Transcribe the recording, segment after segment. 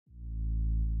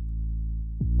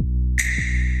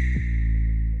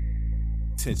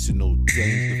Intentional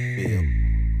Dangerfield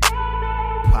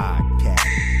Podcast.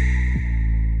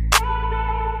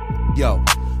 Yo,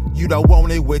 you don't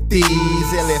want it with these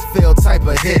LFL type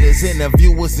of hitters,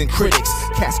 interviewers and critics.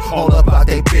 Cats all about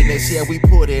their business. Yeah, we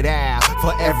put it out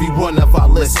for every one of our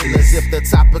listeners. If the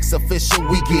topic's official,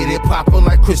 we get it poppin'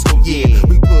 like crystal. Yeah,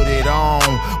 we put it on.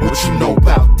 What you know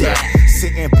about that?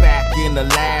 Sitting back in the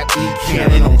lab,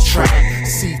 E-Cannon on track.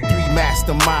 C3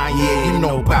 Mastermind, yeah, you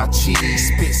know about G.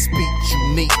 Spit speech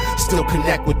unique, still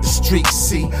connect with the streets.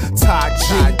 See, Todd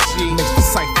G makes the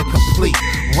cipher complete.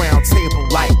 Round table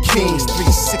like kings,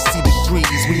 360 degrees.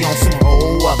 We on some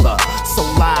whole other. So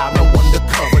live, no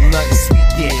undercover, nothing sweet.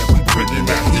 Yeah, we bringing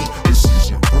that heat. This is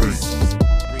your breeze.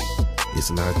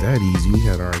 It's not that easy. We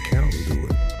had our accountant do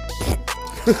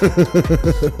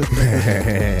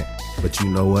it. But you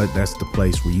know what? That's the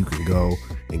place where you can go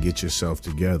and get yourself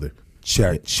together.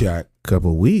 Check.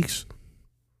 Couple weeks,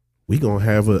 we gonna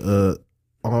have a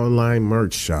online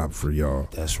merch shop for y'all.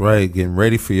 That's right. Getting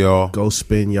ready for y'all. Go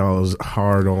spend y'all's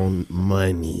hard-earned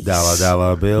money.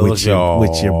 Dollar bills, y'all.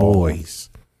 With your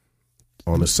boys.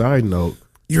 On a side note,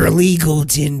 your legal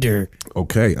tender.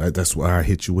 Okay, that's why I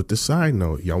hit you with the side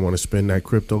note. Y'all want to spend that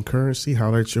cryptocurrency?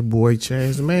 Holler at your boy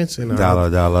Chaz Manson.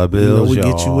 Dollar bills, we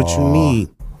get you what you need.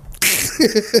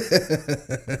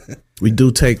 We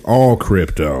do take all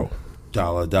crypto.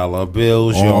 Dollar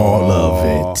bills, y'all. All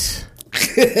of it.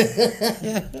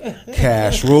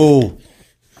 Cash rule.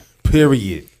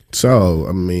 Period. So,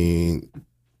 I mean,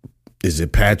 is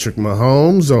it Patrick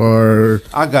Mahomes or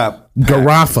I got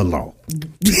Garofalo?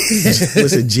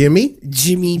 Was it Jimmy?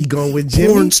 Jimmy. You going with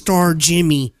Jimmy? Porn star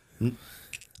Jimmy.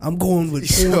 I'm going with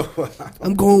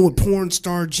porn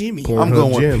star Jimmy. I'm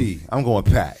going with P. I'm going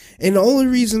with Pat. And the only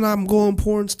reason I'm going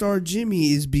porn star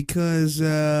Jimmy is because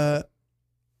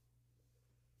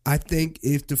I think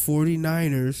if the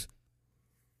 49ers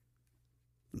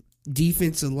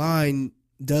defensive line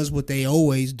does what they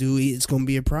always do, it's going to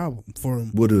be a problem for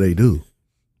them. What do they do?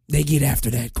 They get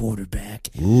after that quarterback.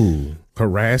 Ooh,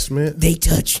 harassment. They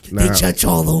touch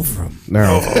all over him.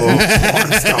 Now, porn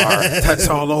star touch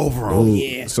all over him.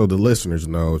 Yeah. So the listeners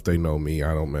know, if they know me,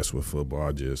 I don't mess with football.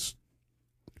 I just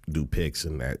do picks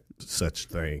and that such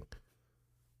thing.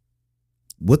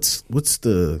 What's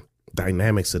the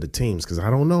dynamics of the teams? Because I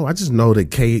don't know. I just know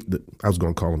that I was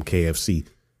going to call them KFC.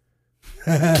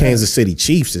 Kansas City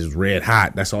Chiefs is red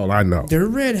hot. That's all I know. They're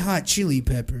red hot chili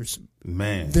peppers.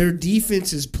 Man, their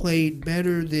defense is played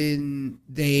better than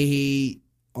they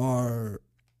are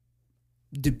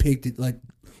depicted. Like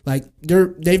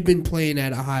they've been playing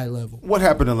at a high level. What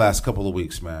happened the last couple of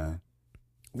weeks, man?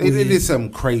 They did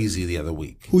something crazy the other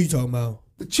week. Who you talking about?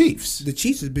 The Chiefs. The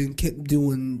Chiefs have been kept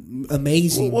doing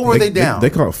amazing. What were they down? They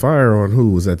caught fire on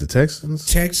who? Was that the Texans?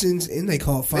 Texans, and they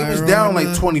caught fire. They was down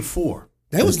like 24.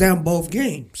 They was down both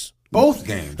games. Both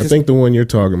games. I think the one you're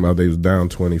talking about, they was down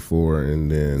 24, and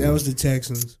then that was the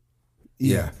Texans.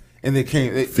 Yeah. And they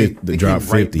came. They dropped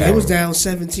 50. They was down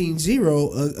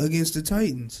 17-0 against the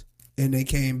Titans, and they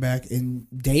came back, and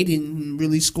they didn't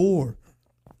really score.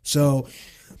 So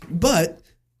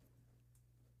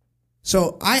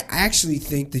I actually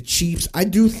think the Chiefs. I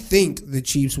do think the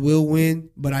Chiefs will win,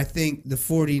 but I think the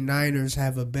 49ers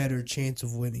have a better chance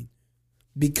of winning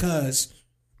because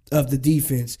of the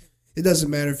defense. It doesn't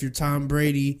matter if you're Tom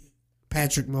Brady,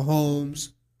 Patrick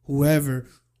Mahomes, whoever.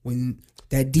 When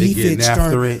that defense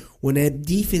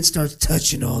starts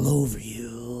touching all over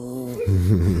you,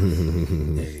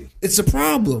 it's a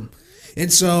problem.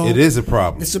 And so it is a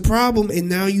problem. It's a problem. And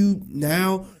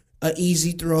now an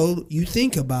easy throw. You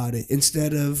think about it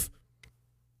instead of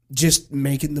just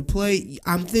making the play.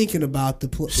 I'm thinking about the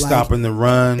play, stopping the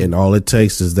run, and all it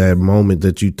takes is that moment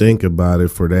that you think about it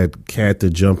for that cat to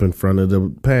jump in front of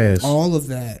the pass. All of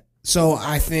that. So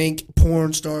I think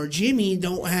porn star Jimmy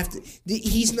don't have to.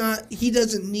 He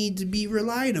doesn't need to be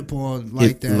relied upon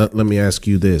like that. Let me ask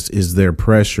you this: is there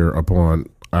pressure upon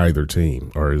either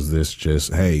team, or is this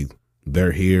just, hey,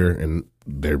 they're here and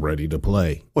they're ready to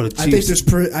play? Well, I think there's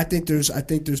pressure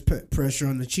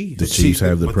on the Chiefs. The Chiefs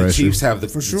have the pressure. The Chiefs have the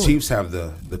for sure. The Chiefs have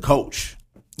the coach.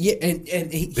 Yeah, and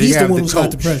he's the one who's got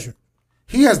the pressure.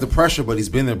 He has the pressure, but he's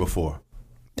been there before,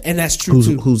 and that's true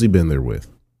too. Who's he been there with?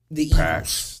 The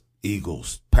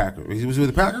Eagles, Packers. He was with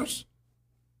the Packers?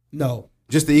 No,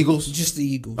 just the Eagles. Just the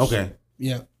Eagles. Okay.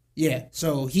 Yeah.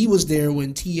 So he was there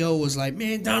when T.O. was like,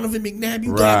 "Man, Donovan McNabb,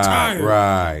 you got tired."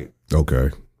 Right. Okay.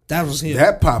 That was him.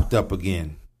 That popped up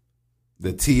again.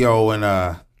 The T.O. and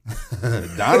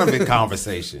Donovan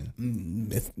conversation.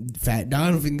 Fat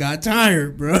Donovan got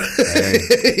tired, bro.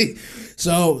 Hey.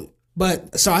 So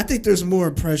I think there's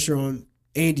more pressure on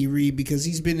Andy Reid because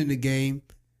he's been in the game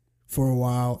for a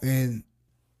while, and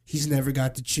He's never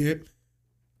got the chip.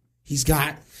 He's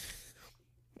got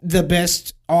the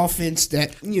best offense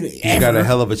that He's ever. got a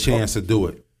hell of a chance to do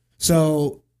it.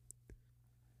 So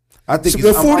I think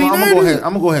So the I'm gonna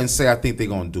 49ers go ahead and say I think they're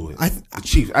gonna do it. The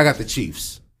Chiefs. I got the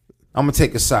Chiefs. I'm gonna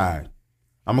take a side.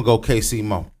 I'm gonna go KC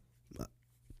Mo.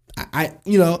 I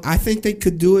think they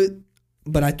could do it,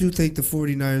 but I do think the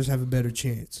 49ers have a better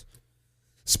chance.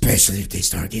 Especially if they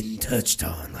start getting touched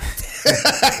on like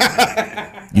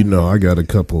that. I got a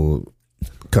couple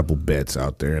bets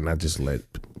out there, and I just let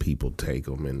people take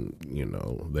them, and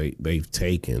they've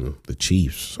taken the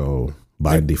Chiefs, so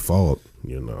by default,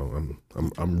 I'm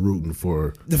rooting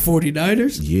for The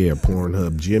 49ers?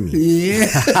 Pornhub Jimmy. Yeah.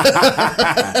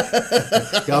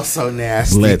 Y'all so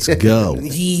nasty. Let's go.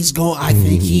 He's going. I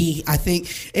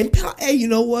think, and hey, you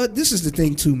know what? This is the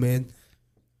thing too, man.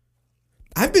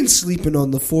 I've been sleeping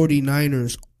on the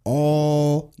 49ers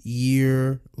all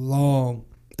year long.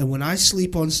 And when I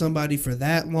sleep on somebody for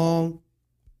that long,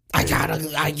 I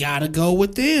gotta go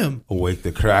with them. Awake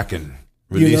the Kraken.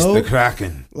 Release the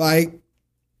Kraken. Like,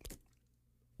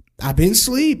 I've been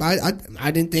asleep. I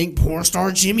didn't think porn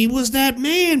star Jimmy was that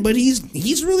man, but he's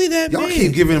really that Y'all man.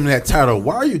 keep giving him that title.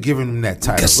 Why are you giving him that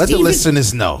title? Let the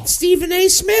listeners know. Stephen A.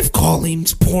 Smith call him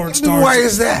porn star. Why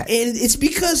is that? And it's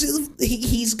because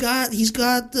he's got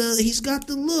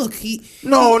the look.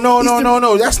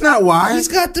 No. That's not why. He's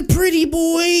got the pretty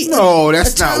boy. No,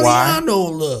 that's not why.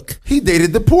 Italiano look. He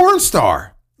dated the porn star.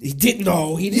 He didn't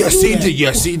know. He didn't. Yes, do he that. did.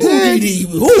 Yes, he Who did.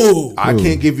 Who? I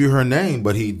can't give you her name,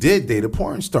 but he did date a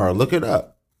porn star. Look it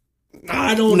up.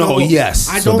 I don't know. No, yes.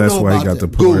 I So don't that's know why about he got the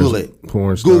that. Google it.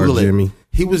 porn star Google it. Jimmy.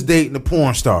 He was dating a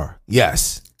porn star.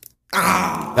 Yes.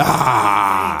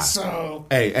 So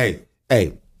Hey.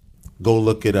 Go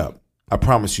look it up. I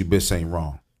promise you, Biss ain't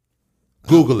wrong.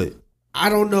 Google it. I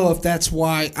don't know if that's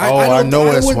why. I know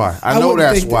that's why. I know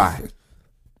that's why.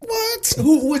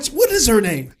 What? What is her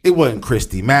name? It wasn't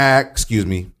Christy Mack, excuse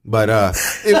me, but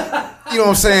you know what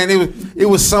I'm saying? It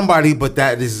was somebody, but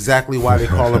that is exactly why they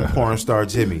call him porn star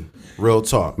Jimmy. Real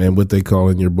talk. Man, what they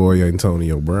calling your boy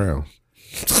Antonio Brown?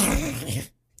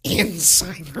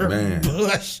 Inside her Man.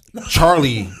 bush.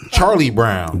 Charlie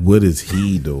Brown. What is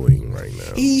he doing right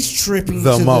now? He's tripping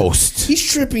The to most. He's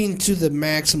tripping to the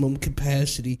maximum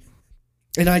capacity.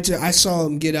 And I saw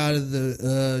him get out of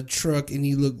the truck, and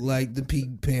he looked like the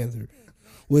Pink Panther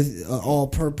with all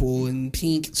purple and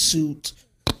pink suit,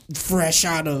 fresh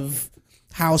out of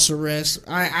house arrest.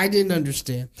 I didn't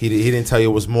understand. He didn't tell you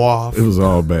it was Mauve. It was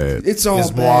all bad. It's all It's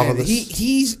bad.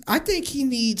 marvelous. I think he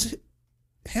needs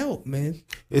help, man.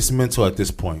 It's mental at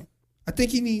this point. I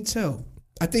think he needs help.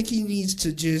 I think he needs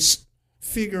to just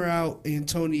figure out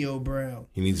Antonio Brown.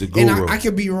 He needs a guru. And I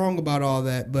could be wrong about all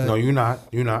that, but No, you're not.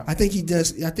 You're not. I think he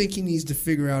does. I think he needs to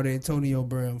figure out Antonio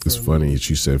Brown. It's funny that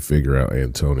you said figure out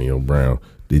Antonio Brown.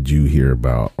 Did you hear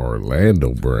about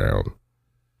Orlando Brown?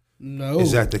 No.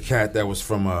 Is that the cat that was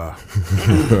from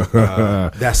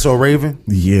That's So Raven?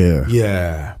 Yeah.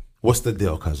 Yeah. What's the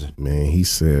deal, cousin? Man, he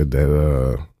said that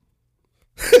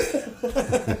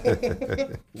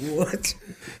What?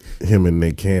 him and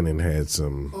Nick Cannon had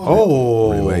some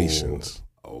relations.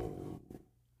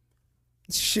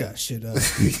 Shush it up.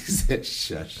 He said,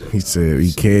 shush. He said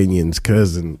E. Canyon's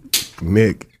cousin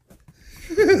Nick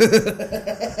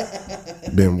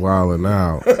been wilding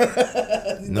out.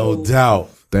 No doubt.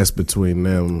 That's between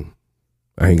them.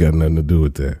 I ain't got nothing to do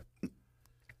with that.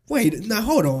 Wait, now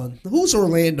hold on. Who's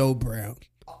Orlando Brown?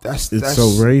 That's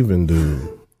So Raven,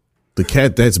 dude. The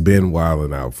cat that's been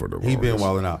wilding out for the he been longest.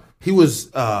 wilding out. He was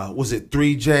it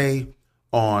 3J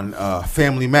on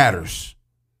Family Matters?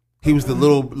 He was the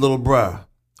little bruh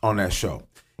on that show.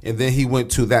 And then he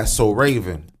went to That's So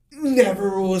Raven.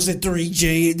 Never was it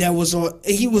 3J. That was on.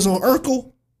 He was on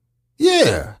Urkel.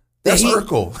 Yeah. That's He-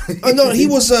 Urkel. Oh no, he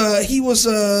was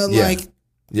Yeah. like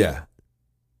Yeah.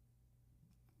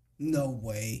 no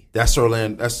way. That's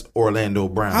Orlando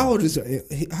Brown. How old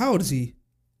is he?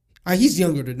 He's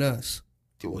younger than us.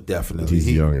 Well, definitely.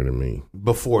 He's younger than me.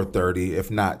 Before 30, if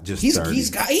not just 30.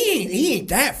 He ain't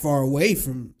that far away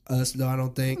from us though. I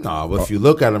don't think. No, but if you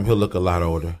look at him, he'll look a lot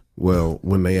older. Well,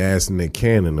 when they asked Nick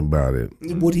Cannon about it,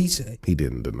 What'd he say? he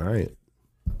didn't deny it.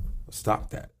 Stop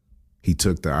that. He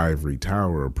took the ivory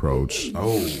tower approach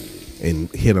Oh. and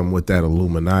hit him with that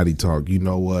Illuminati talk. You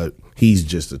know what? He's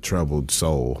just a troubled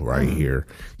soul right here.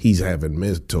 He's having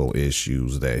mental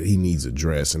issues that he needs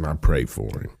addressed, and I pray for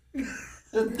him.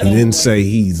 He didn't say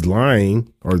he's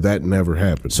lying or that never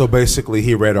happened. So basically,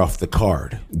 he read off the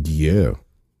card. Yeah.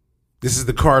 This is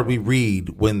the card we read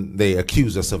when they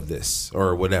accuse us of this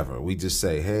or whatever. We just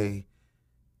say, hey,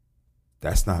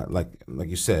 that's not like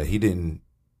you said, he didn't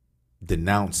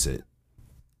denounce it.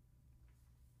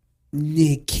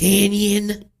 Nick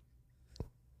Cannon.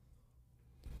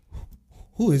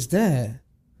 Who is that?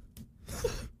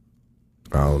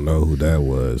 I don't know who that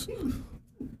was.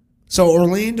 So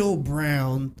Orlando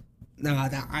Brown. Nah,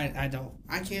 I don't.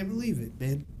 I can't believe it,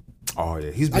 man. Oh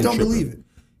yeah, he's been I don't tripping. believe it.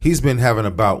 He's been having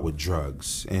a bout with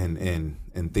drugs and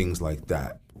things like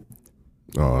that.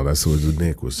 Oh, that's what the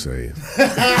Nick was saying.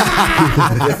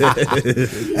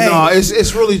 No,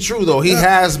 it's really true though. He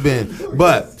has been,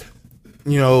 but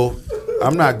you know,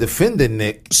 I'm not defending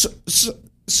Nick.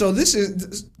 So this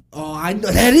is. Oh, I know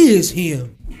that is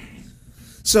him.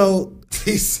 So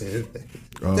He said,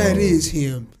 that is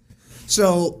him.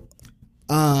 So,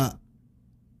 I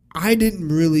didn't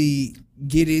really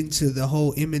get into the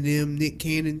whole Eminem Nick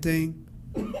Cannon thing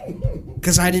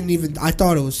because I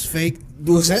thought it was fake.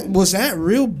 Was that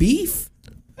real beef?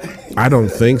 I don't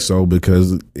think so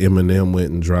because Eminem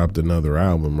went and dropped another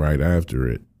album right after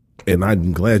it. And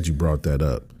I'm glad you brought that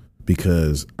up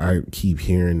because I keep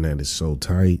hearing that it's so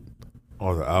tight.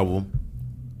 "Oh, the album."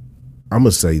 I'm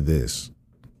going to say this.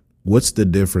 What's the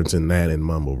difference in that and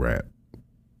mumble rap?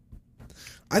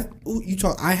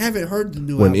 I haven't heard the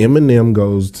new When album. Eminem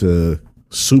goes to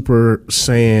Super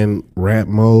Saiyan rap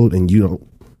mode and you don't.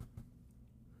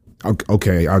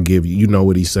 Okay, I'll give you. You know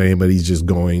what he's saying, but he's just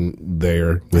going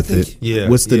there with think- it. Yeah,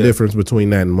 What's the yeah. difference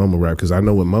between that and mumble rap? Because I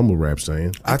know what mumble rap's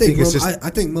saying. I think it's just I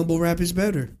think mumble rap is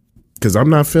better. Because I'm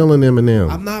not feeling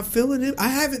Eminem. I'm not feeling it. I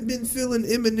haven't been feeling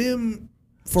Eminem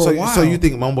for a while. So you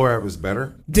think mumble rap is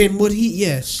better? Then what he?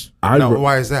 Yes. No,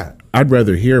 why is that? I'd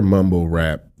rather hear mumble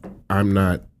rap. I'm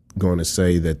not going to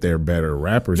say that they're better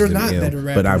rappers They're than not him, better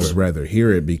but I rappers. would rather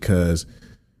hear it because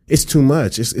it's too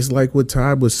much. It's like what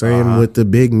Todd was saying Uh-huh. with the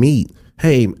big meat.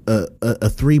 Hey, a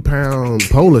 3-pound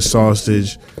Polish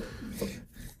sausage.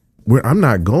 Where I'm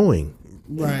not going.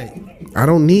 Right. I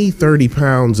don't need 30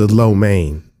 pounds of lo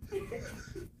mein.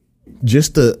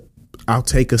 I'll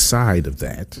take a side of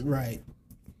that. Right.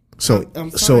 So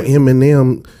I'm so fine.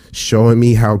 Eminem showing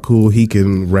me how cool he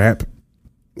can rap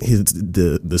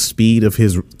the speed of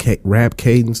his rap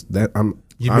cadence. That I'm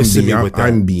missing me beyond, with that.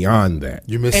 I'm beyond that.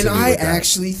 You're missing And me I with that.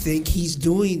 actually think he's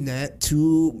doing that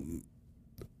to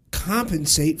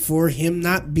compensate for him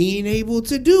not being able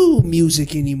to do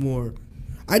music anymore.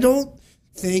 I don't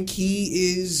think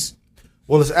he is.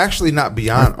 Well, it's actually not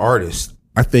beyond artists.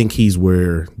 I think he's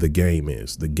where the game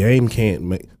is. The game can't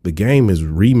make. The game has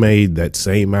remade that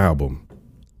same album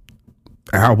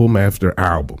after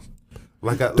album.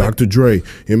 Dr. Dre,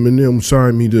 Eminem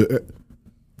signed me to.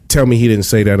 Tell me he didn't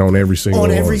say that on every single On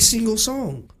one. every single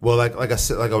song. Well, like I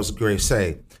said, like I was going to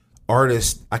say,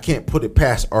 artists. I can't put it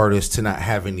past artists to not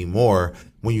have any more.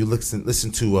 When you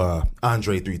listen to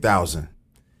Andre 3000,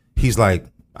 he's like,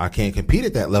 I can't compete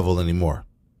at that level anymore.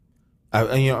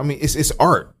 It's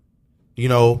art. You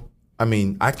know, I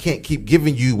mean, I can't keep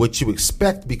giving you what you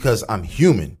expect because I'm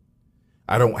human.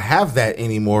 I don't have that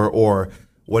anymore, or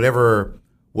whatever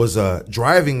was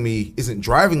driving me isn't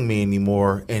driving me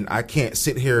anymore, and I can't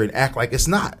sit here and act like it's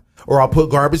not. Or I'll put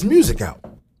garbage music out.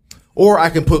 Or I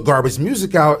can put garbage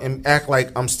music out and act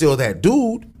like I'm still that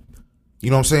dude. You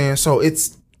know what I'm saying? So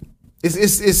it's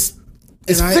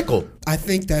And fickle. I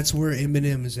think that's where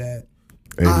Eminem is at.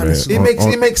 Hey, man, Honestly.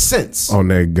 It makes sense. On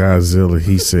that Godzilla,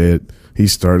 he said he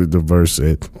started the verse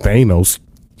at Thanos.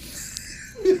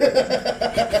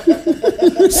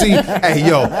 See,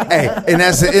 and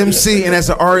as an MC and as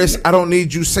an artist, I don't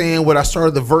need you saying what I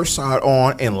started the verse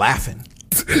on and laughing.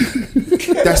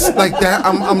 That's like that.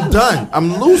 I'm done.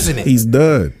 I'm losing it. He's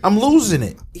done. I'm losing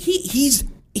it.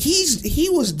 He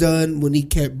was done when he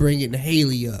kept bringing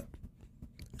Haley up.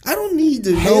 I don't need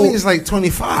to Haley know. is like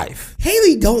 25.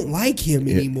 Haley don't like him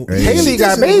anymore. Hey, Haley She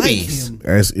got doesn't like babies. him.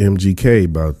 Ask MGK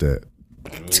about that.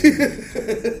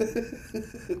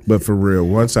 But for real,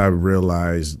 once I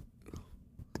realized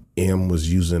M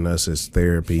was using us as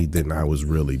therapy, then I was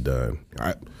really done.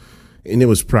 And it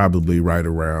was probably right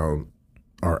around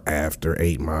or after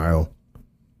 8 Mile.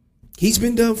 He's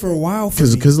been done for a while for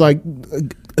me. Because like,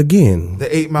 again,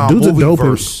 The 8 Mile dude's a movie dope,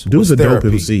 verse dude's was a dope therapy.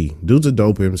 MC. Dude's a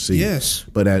dope MC. Yes.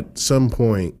 But at some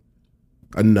point,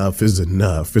 enough is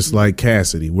enough. It's like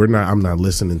Cassidy. I'm not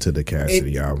listening to the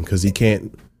Cassidy album because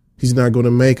he's not going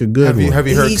to make a good Have one.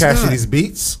 you heard He's Cassidy's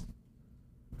beats?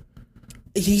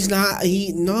 He's not.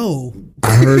 No.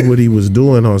 I heard what he was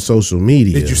doing on social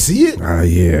media. Did you see it?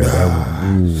 Yeah.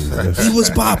 He was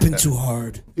bopping too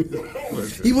hard.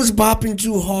 He was bopping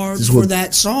too hard This for was-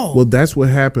 that song. Well, that's what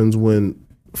happens when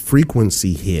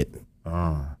frequency hit.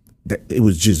 That it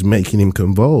was just making him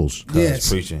convulse. yes.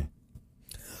 Preaching.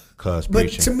 But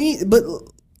Preaching. to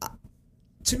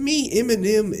me,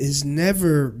 Eminem has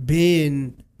never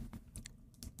been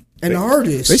an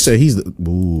artist. They say he's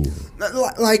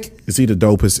the like is he the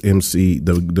dopest MC,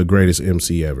 the greatest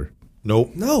MC ever?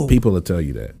 Nope. no. People will tell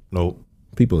you that. Nope.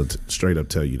 People will straight up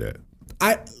tell you that.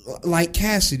 I like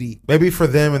Cassidy. Maybe for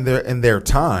them in their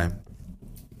time.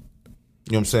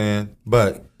 You know what I'm saying?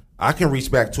 But I can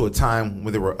reach back to a time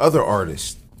when there were other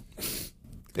artists.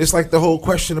 It's like the whole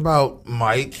question about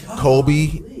Mike,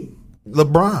 Kobe,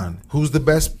 LeBron. Who's the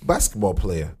best basketball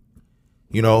player?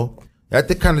 You know, that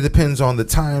kind of depends on the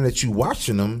time that you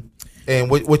watching them and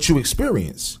what you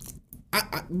experience.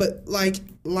 But like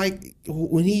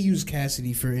when he used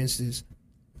Cassidy, for instance,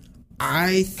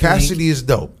 I think Cassidy is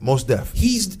dope, most def.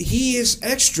 he is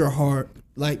extra hard.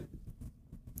 Like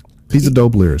He's a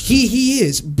dope lyricist. he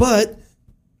is, but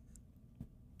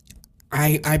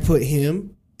I put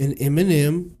him and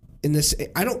Eminem in this.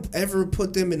 I don't ever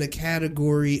put them in a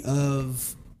category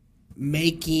of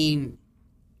making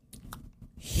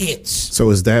hits. So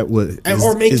is that what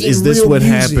Or making is this real what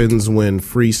music. happens when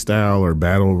freestyle or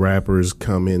battle rappers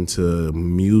come into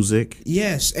music?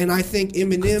 Yes, and I think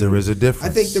Eminem. There is a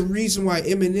difference. I think the reason why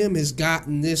Eminem has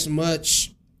gotten this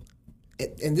much,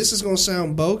 and this is going to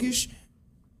sound bogus,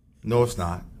 No, it's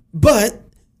not. but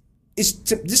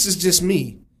this is just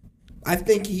me. I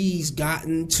think he's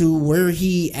gotten to where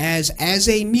he as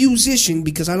a musician,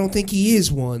 because I don't think he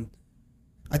is one.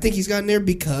 I think he's gotten there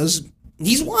because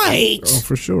he's white. Oh,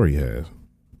 for sure he has.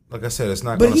 Like I said, it's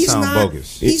not But going to he's sound not-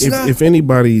 bogus. He's not- If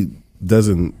anybody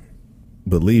doesn't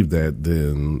believe that,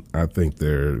 then I think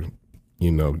they're,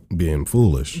 being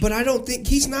foolish. But I don't think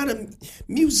he's not a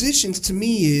musicians. To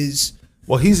me, is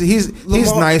Well, he's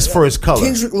Lamar- nice for his color.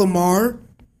 Kendrick Lamar,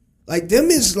 like them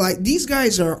is like these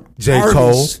guys are J.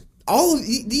 artists. Cole. All of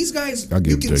these guys, I'll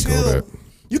you give can J. Cole tell. that.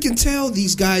 You can tell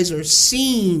these guys are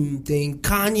scene thing.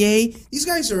 Kanye, these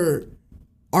guys are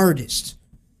artists.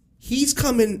 He's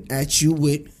coming at you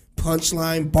with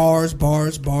punchline bars,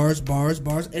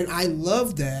 and I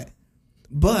love that.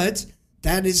 But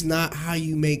that is not how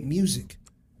you make music.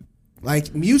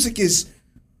 Like music is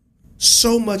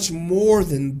so much more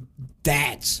than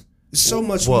that. So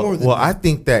much more than Well, that. I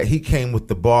think that he came with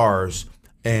the bars,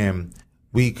 and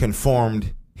we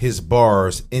conformed his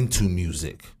bars into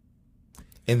music.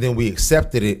 And then we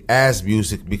accepted it as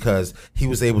music because he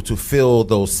was able to fill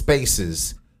those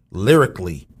spaces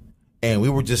lyrically. And we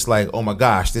were just like, oh my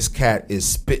gosh, this cat is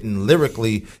spitting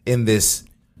lyrically in this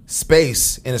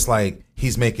space. And it's like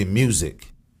he's making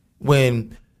music.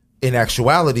 When in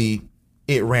actuality,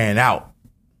 it ran out.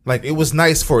 Like it was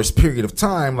nice for a period of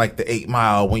time, like the 8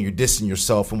 Mile when you're dissing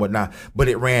yourself and whatnot. But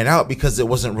it ran out because it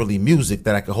wasn't really music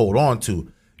that I could hold on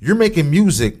to. You're making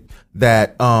music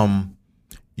that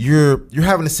you're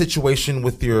having a situation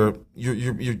with your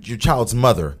child's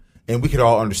mother, and we could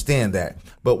all understand that.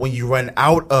 But when you run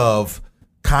out of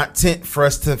content for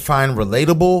us to find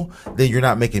relatable, then you're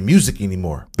not making music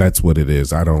anymore. That's what it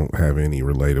is. I don't have any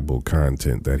relatable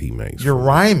content that he makes. You're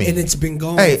rhyming, and it's been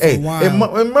going hey, for a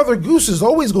while. and Mother Goose is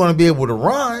always going to be able to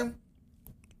rhyme.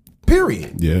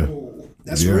 Period. Yeah.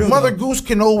 That's Yeah. real. Mother though. Goose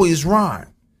can always rhyme.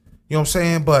 You know what I'm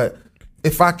saying? But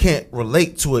if I can't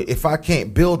relate to it, if I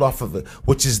can't build off of it,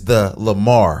 which is the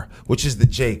Lamar, which is the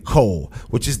J. Cole,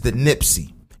 which is the Nipsey,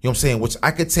 you know what I'm saying? Which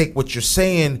I could take what you're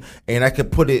saying and I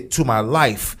could put it to my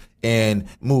life and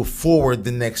move forward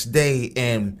the next day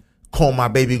and comb my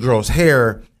baby girl's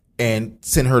hair and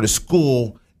send her to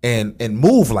school and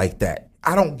move like that.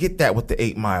 I don't get that with the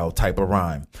 8 Mile type of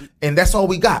rhyme. And that's all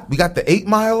we got. We got the 8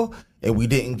 Mile and we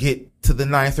didn't get to the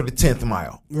 9th or the 10th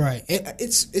mile. Right.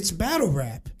 It's battle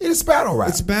rap. It's battle rap.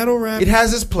 It's battle rap. It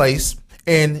has its place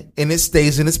and it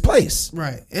stays in its place.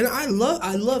 Right. And I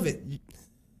love it.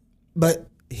 But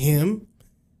him,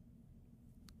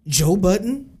 Joe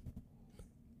Budden,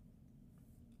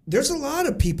 there's a lot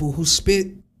of people who spit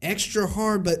extra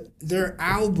hard, but their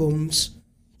albums,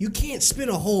 you can't spit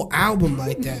a whole album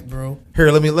like that, bro.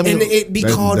 Here, let me And it be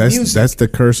called that's, music. That's the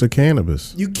curse of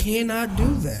cannabis. You cannot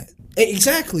do that.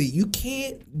 Exactly. You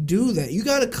can't do that. You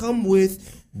got to come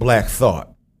with Black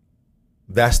Thought.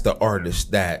 That's the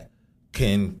artist that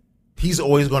can. He's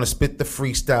always going to spit the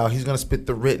freestyle. He's going to spit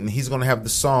the written. He's going to have the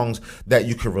songs that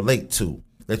you can relate to,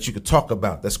 that you could talk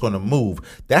about, that's going to move.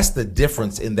 That's the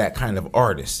difference in that kind of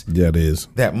artist. Yeah, it is.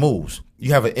 That moves.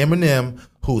 You have an Eminem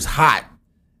who's hot,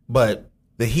 but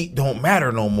the heat don't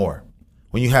matter no more.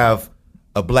 When you have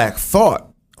a Black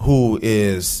Thought who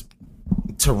is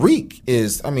Tariq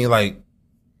is, I mean, like,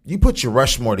 you put your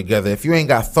Rushmore together. If you ain't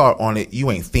got thought on it, you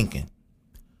ain't thinking.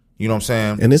 You know what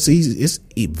I'm saying? And it's easy. It's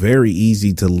very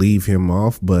easy to leave him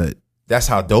off, but That's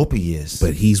how dope he is.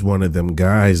 But he's one of them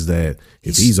guys that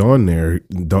if he's on there,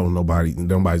 nobody's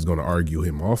going to argue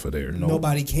him off of there.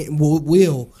 Nobody can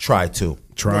will Try to.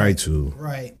 Try to.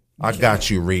 right. I got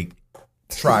you, Reek.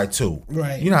 Try to.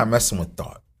 Right. You're not messing with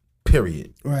thought.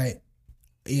 Period. Right.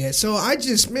 Yeah. So I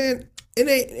just, man, it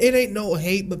ain't no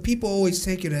hate, but people always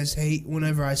take it as hate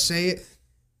whenever I say it.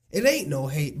 It ain't no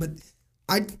hate, but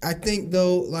I think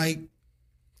though, like,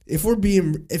 if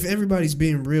everybody's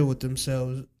being real with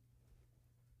themselves,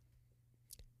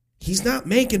 he's not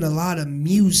making a lot of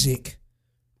music.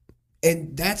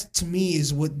 And that to me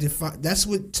is that's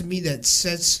what to me that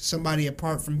sets somebody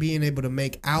apart from being able to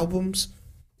make albums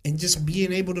and just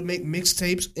being able to make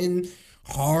mixtapes and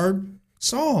hard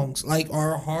songs, like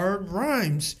our hard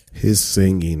rhymes. His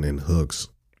singing and hooks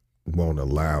won't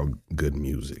allow good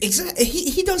music. Exactly.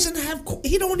 He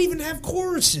don't even have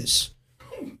choruses.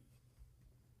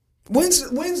 When's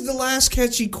the last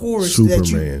catchy chorus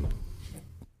Superman.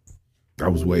 I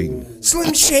was waiting.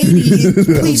 Slim Shady,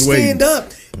 please stand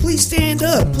up. Please stand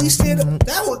up. Please stand up.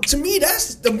 That one, to me,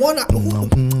 that's the one.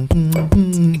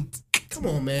 Come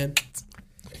on, man.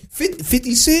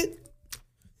 50 Cent,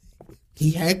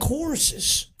 he had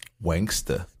choruses.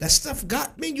 Wankster. That stuff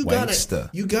got, man, you Wankster.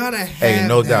 gotta have. Hey,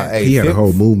 no doubt. Hey, He had a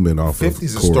whole movement off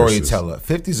 50's of a choruses. storyteller.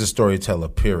 50's a storyteller,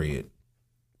 period.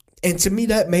 And to me,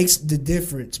 that makes the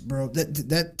difference, bro.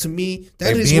 That to me,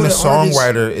 that Hey, is being a what an artist,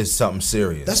 songwriter is something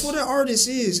serious. that's what an artist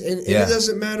is, and Yeah. it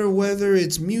doesn't matter whether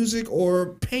it's music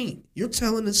or paint. You're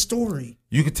telling a story.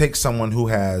 You could take someone who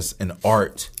has an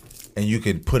art and you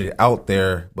could put it out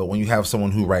there, but when you have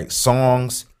someone who writes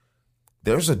songs,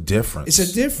 there's a difference.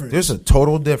 It's a difference. There's a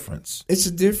total difference. It's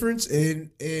a difference, and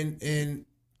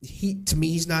he, to me,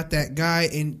 he's not that guy.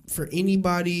 And for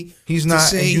anybody, He's to not,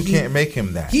 say and you can't make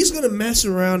him that. He's gonna mess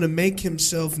around and make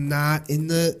himself not in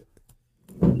the.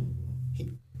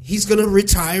 He's gonna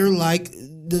retire like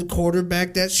the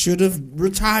quarterback that should have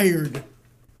retired.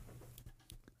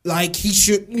 Like he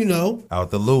should, Out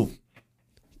the loop.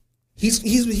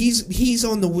 He's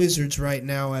on the Wizards right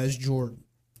now as Jordan.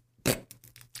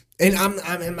 And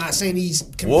I'm not saying he's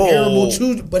comparable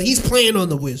to, but he's playing on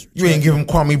the Wizards. You ain't give him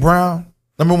Kwame Brown,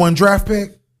 #1 draft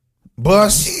pick,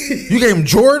 Bus. You gave him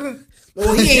Jordan.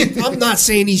 Well, he ain't. I'm not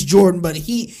saying he's Jordan, but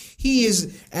he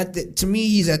is to me,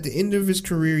 he's at the end of his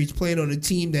career. He's playing on a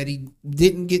team that he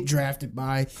didn't get drafted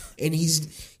by, and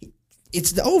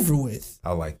it's over with.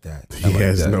 I like that. He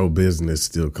has no business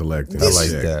still collecting. I like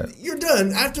that. You're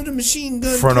done after the Machine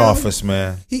Gun Front Kelly, office,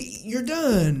 man. You're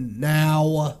done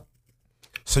now.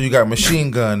 So you got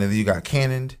Machine Gun and then you got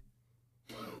Cannon.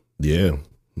 Yeah.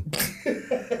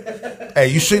 Hey,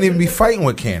 you shouldn't even be fighting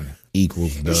with Cannon.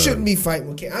 Equals done. You shouldn't be fighting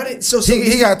with Ken. I didn't. So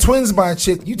He got twins by a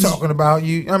chick. You talking about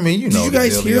you? I mean, you know. Did you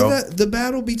guys the hear dealio. that the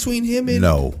battle between him and?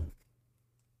 No,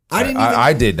 I didn't.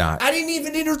 I did not. I didn't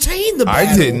even entertain the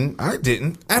battle. I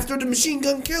didn't. After the Machine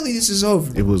Gun Kelly, this is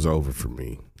over. It was over for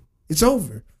me. It's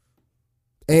over.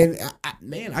 And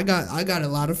man, I got a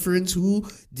lot of friends who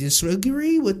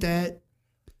disagree with that.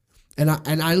 And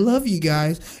I love you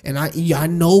guys, and I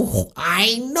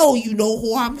know you know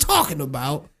who I'm talking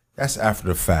about. That's after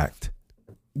the fact.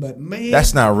 But man,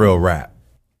 That's not real rap,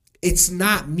 it's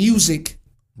not music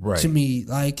right? to me.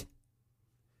 Like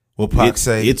Will Pac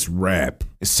say It's rap.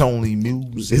 it's only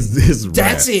music? It's rap.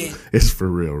 that's it. It's for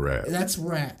real rap. That's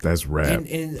rap. That's rap.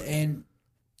 And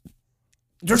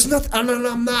there's nothing.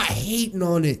 I'm not hating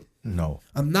on it. No,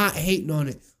 I'm not hating on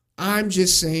it. I'm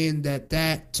just saying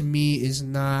that to me is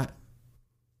not.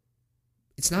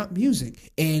 It's not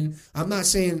music, and I'm not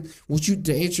saying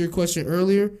to answer your question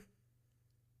earlier.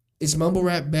 Is mumble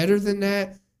rap better than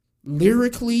that?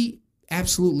 Lyrically,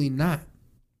 absolutely not.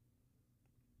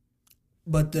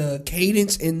 But the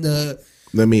cadence and the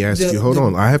Let me ask you. Hold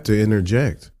on. I have to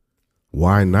interject.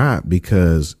 Why not?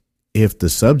 Because if the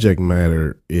subject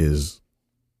matter is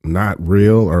not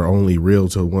real or only real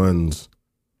to one's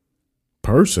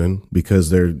person because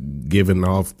they're giving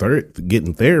off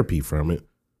getting therapy from it,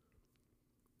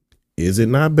 is it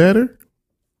not better?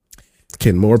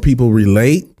 Can more people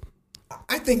relate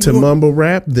I think to mumble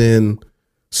rap than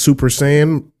Super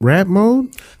Saiyan rap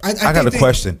mode? I got a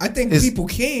question. I think Is- people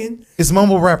can. Is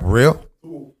mumble rap real?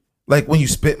 Like when you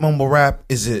spit mumble rap,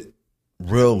 is it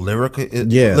real lyrical?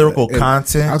 Yeah, lyrical and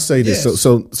content. I'll say this. Yes.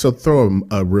 So throw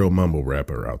a real mumble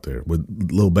rapper out there. With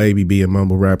Lil Baby be a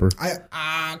mumble rapper,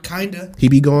 I kinda, he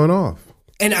be going off.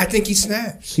 and I think he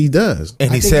snaps. He does.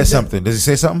 and I he think says he does. something. Does he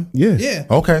say something? Yeah. Yeah,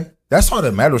 Okay, that's all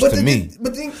that matters to me.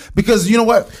 But then, Because you know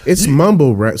what? It's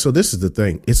mumble rap. So this is the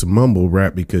thing. It's mumble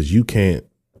rap because you can't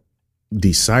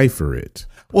decipher it.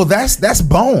 Well, that's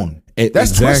bone.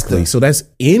 That's exactly. Twista. So that's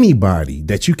anybody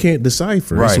that you can't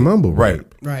decipher. It's Right, mumble right.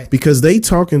 rap. Right. Because they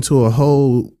talking to a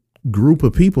whole group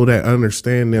of people that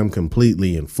understand them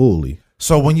completely and fully.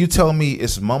 So when you tell me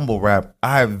it's mumble rap,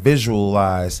 I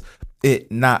visualize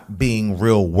it not being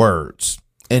real words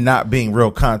and not being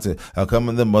real content. I'll come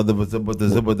in the mother.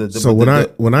 So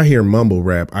when I hear mumble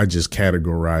rap, I just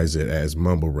categorize it as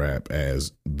mumble rap,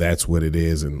 as that's what it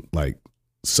is, and like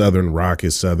Southern rock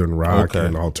is Southern rock, Okay.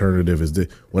 and alternative is this.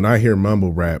 When I hear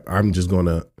mumble rap, I'm just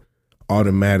gonna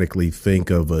automatically think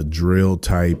of a drill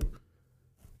type,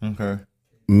 Okay.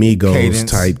 Migos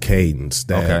Cadence. type cadence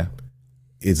that Okay.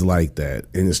 is like that,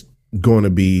 and it's going to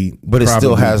be, But it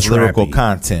still probably has lyrical trappy.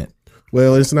 content.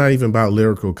 Well, it's not even about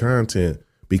lyrical content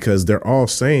because they're all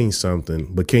saying something,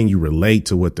 but can you relate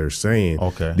to what they're saying?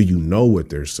 Okay. Do you know what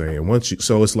they're saying?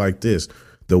 So it's like this.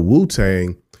 The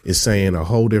Wu-Tang is saying a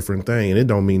whole different thing, and it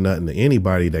don't mean nothing to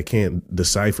anybody that can't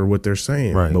decipher what they're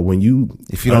saying. Right. But when you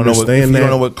If you don't know understand what, if you don't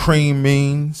know that, what cream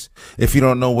means, if you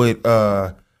don't know what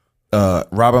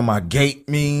robbing my gate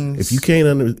means, if you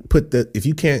can't if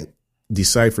you can't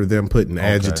decipher them putting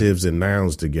adjectives and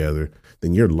nouns together,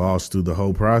 then you're lost through the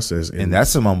whole process. and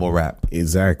that's a mumble rap.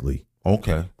 exactly.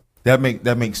 Okay, that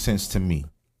makes sense to me.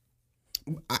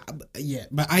 Yeah,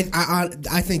 but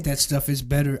I think that stuff is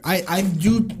better. I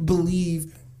do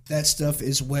believe that stuff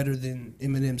is wetter than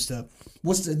Eminem stuff.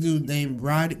 What's the dude named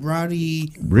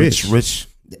Roddy? Rich,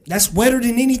 That's wetter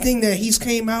than anything that he's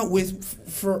came out with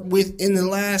in the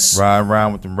last. ride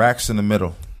around with them racks in the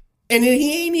middle. And then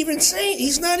he ain't even saying.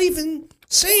 He's not even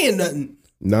saying nothing.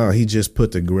 No, he just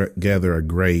put together a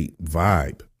great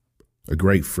vibe, a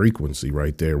great frequency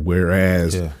right there.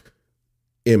 Whereas Yeah.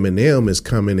 Eminem is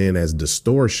coming in as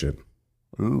distortion.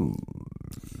 Them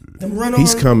run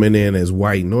He's on. coming in as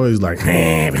white noise, like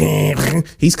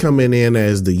he's coming in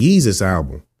as the Yeezus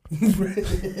album.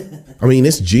 I mean,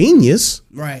 it's genius,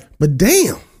 Right, but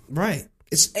damn, right.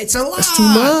 It's a lot. that's too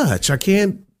much. I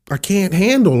can't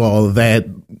handle all of that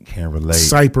Can't relate.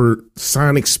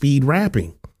 sonic speed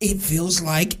rapping. It feels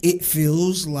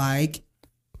like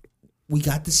we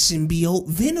got the symbiote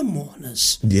Venom on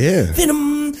us. Yeah,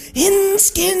 Venom in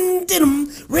skin, denim,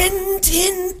 red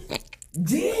tin.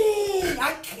 Dang,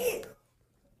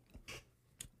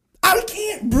 I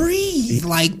can't breathe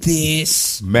like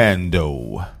this.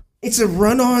 Mando. It's a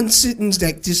run-on sentence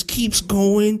that just keeps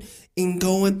going and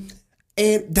going,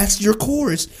 and that's your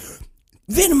chorus.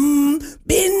 Venom,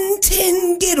 Ben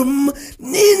 10, get 'em,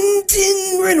 Nin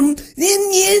 10, red 'em,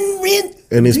 Nin yen, red.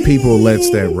 and his people lets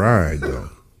that ride though.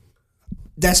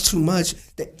 That's too much.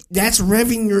 That's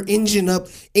revving your engine up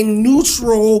in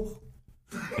neutral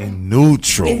In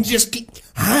neutral. and just keep.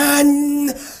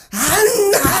 Han.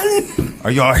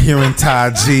 Are y'all hearing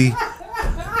Ty G?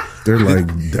 They're like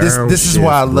this is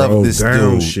why I love this dude.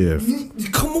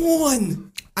 Downshift. Come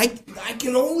on. I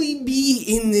can only be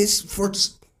in this for.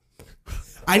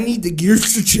 I need the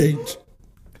gears to change.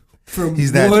 From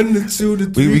He's that- 1 to 2 to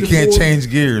 3 We to can't 4. change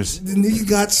gears. The nigga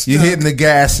got stuck. You hitting the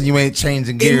gas and you ain't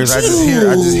changing gears. I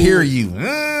just hear you.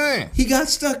 He got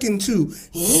stuck in 2.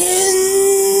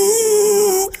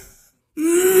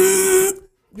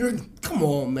 Come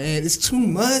on, man. It's too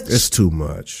much. It's too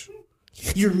much.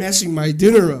 You're messing my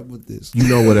dinner up with this. You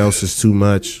know what else is too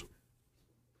much?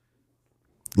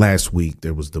 Last week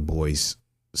there was the boys'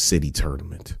 city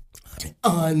tournament.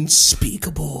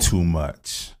 Unspeakable. Too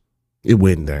much. It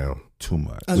went down Too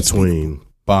much. between.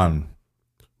 Bun.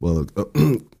 Well,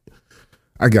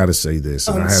 I gotta say this,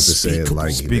 and I have to say it Unspeakable.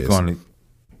 like Speak this. on it.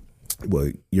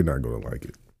 Well, you're not gonna like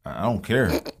it. I don't care.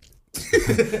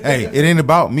 Hey, it ain't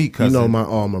about me, You cousin. know my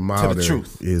alma mater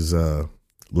truth. is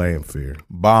Lanphier.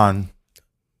 Bond.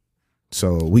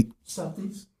 So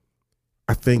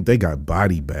I think they got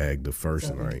body bagged the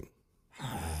first night.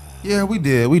 Yeah, we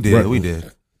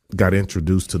did. Got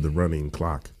introduced to the running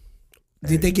clock.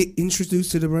 Did they get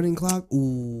introduced to the running clock?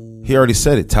 Ooh. He already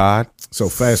said it, Todd. So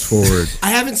fast forward.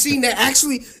 I haven't seen that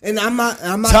actually, and I'm not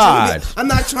Todd. I'm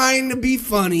not trying to be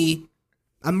funny.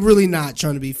 I'm really not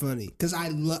trying to be funny because I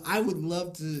would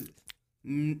love to.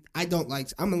 I don't like.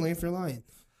 I'm a Lanphier Lion,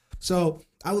 so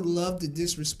I would love to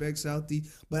disrespect Southie,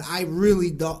 but I really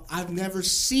don't. I've never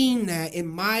seen that in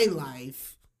my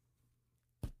life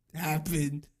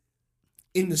happen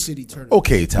in the city tournament.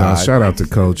 Okay, Todd. Shout out to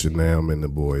Coach and them and the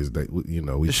boys. They,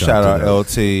 we Shout chopped out it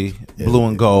up. LT, Blue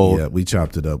and Gold. Yeah, we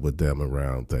chopped it up with them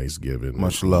around Thanksgiving.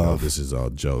 Much You know, love. this is all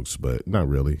jokes, but not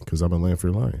really, because I'm a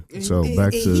Lanphier Lion. And- So and-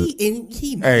 back and to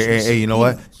he knows this. Hey, you know He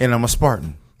what? knows. And I'm a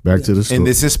Spartan. the story. And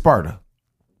this is Sparta.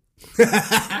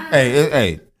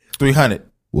 hey, 300.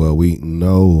 Well, we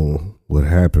know what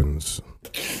happens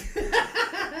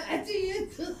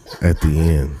at the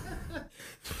end.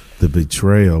 The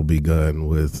betrayal begun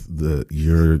with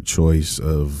your choice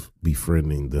of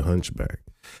befriending the hunchback.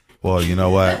 Well, you know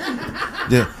what?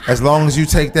 As long as you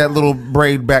take that little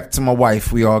braid back to my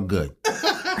wife, we all good.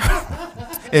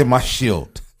 And my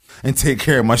shield. And take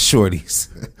care of my shorties.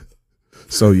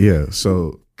 So, yeah.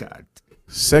 So, God.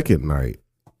 second night,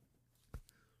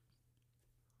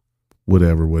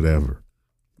 whatever.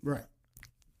 Right.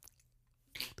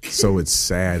 So, it's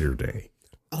Saturday.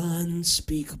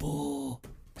 Unspeakable.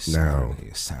 Now,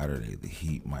 Saturday, the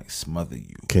heat might smother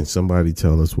you. can somebody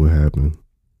tell us what happened?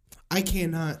 I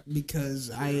cannot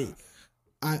because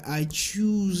I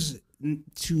choose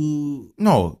to.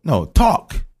 No,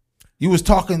 talk. You was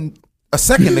talking a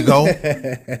second ago.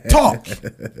 Talk.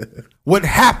 What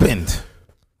happened?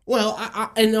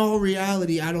 Well, in all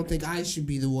reality, I don't think I should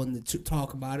be the one to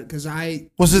talk about it because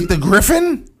Was it the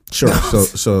Griffin? Sure.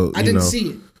 So I didn't see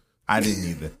it. I didn't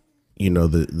either. You know,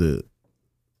 the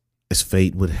as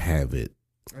fate would have it,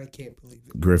 I can't believe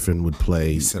it. Griffin would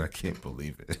play He said, I can't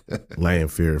believe it.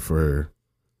 Lanphier for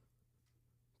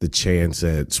the chance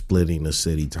at splitting a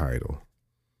city title.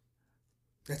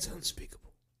 That's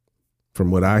unspeakable.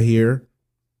 From what I hear,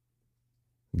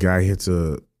 guy hits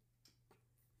a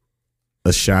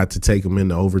shot to take him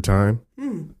into overtime,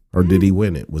 or did he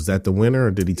win it? Was that the winner,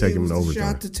 or did he take him into It was the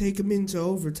overtime? shot to take him into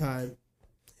overtime,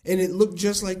 and it looked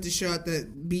just like the shot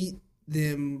that beat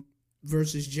them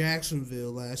versus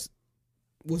Jacksonville last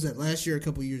year, or a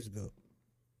couple years ago.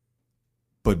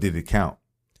 But did it count?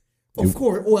 Of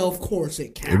course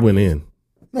it counted. It went in.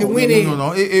 It went in.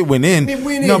 No. It went in. It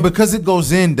went No, in. because it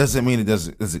goes in doesn't mean it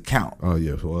doesn't count. Oh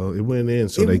yeah, well it went in,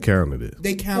 so they counted it.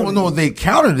 They counted. Well, no, they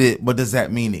counted it, but does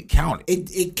that mean it counted?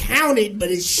 It counted,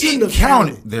 but it shouldn't It have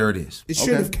counted. There it is. It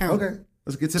should have counted. Okay,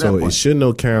 let's get to So that it point. shouldn't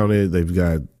have counted. They've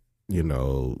got,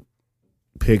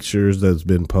 pictures that's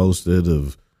been posted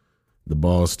of the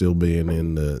ball still being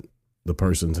in the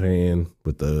person's hand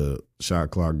with the shot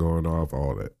clock going off,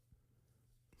 all that.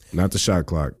 Not the shot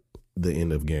clock, the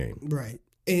end of game. Right.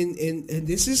 And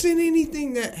this isn't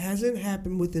anything that hasn't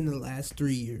happened within the last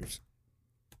 3 years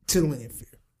to Lanphier.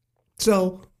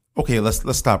 So Okay,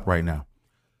 let's stop right now.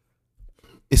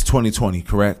 It's 2020,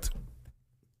 correct?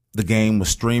 The game was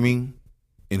streaming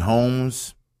in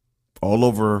homes all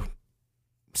over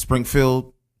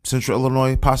Springfield, Central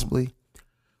Illinois, possibly.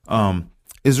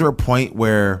 Is there a point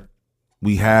where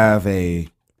we have a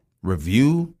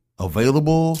review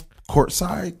available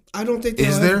courtside? I don't think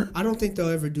I don't think they'll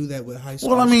ever do that with high school.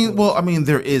 Well, I mean,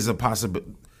 there is a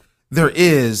possibility. There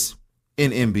is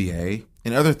in NBA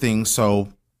and other things. So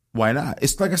why not?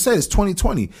 It's like I said, it's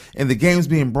 2020, and the game's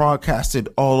being broadcasted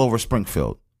all over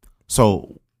Springfield.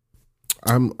 So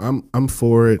I'm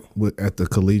for it at the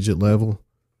collegiate level,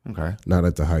 okay, not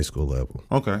at the high school level.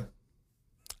 okay.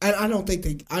 I don't think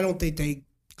they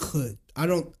could.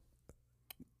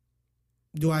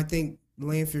 Do I think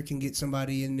Lanphier can get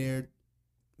somebody in there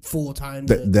full time?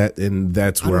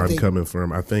 That's where I'm think- coming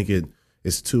from. I think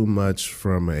it's too much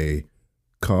from a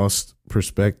cost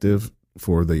perspective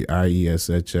for the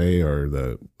IESHA or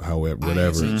the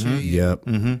whatever. ISHA, Yep.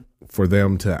 Mm-hmm. For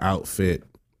them to outfit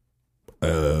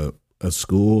a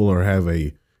school or have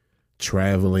a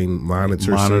traveling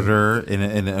monitor.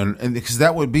 and because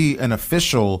that would be an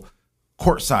official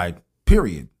courtside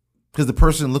period. Because the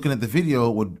person looking at the video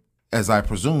would, as I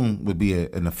presume, would be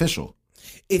an official.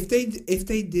 If they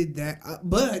did that,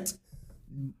 but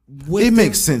It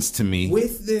makes sense to me.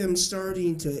 with them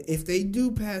starting to, if they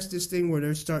do pass this thing where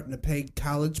they're starting to pay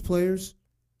college players,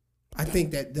 I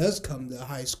think that does come to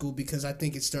high school because I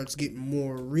think it starts getting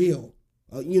more real.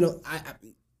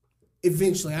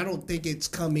 Eventually, I don't think it's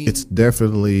coming. It's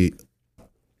definitely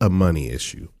a money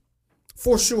issue.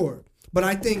 For sure. But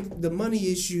I think the money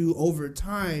issue over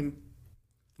time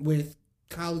with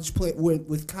college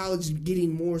with college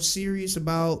getting more serious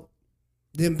about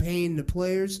them paying the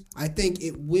players, I think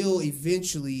it will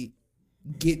eventually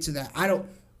get to that.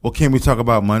 Well, can we talk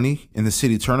about money in the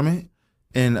city tournament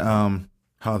and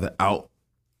how the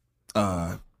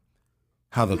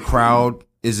crowd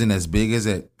isn't as big as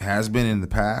it has been in the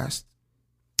past?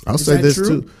 I'll Is say that this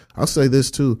true? too. I'll say this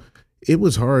too. It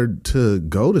was hard to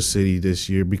go to City this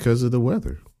year because of the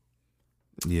weather.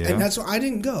 Yeah. And that's why I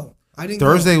didn't go.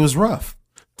 Thursday was rough.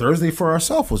 Thursday for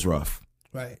ourselves was rough.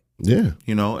 Right. Yeah.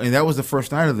 And that was the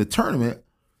first night of the tournament,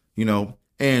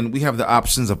 and we have the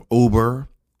options of Uber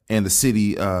and the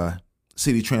city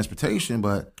transportation,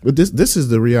 but this is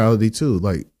the reality too.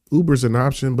 Like Uber's an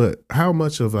option, but how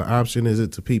much of an option is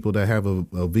it to people that have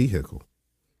a vehicle?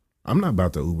 I'm not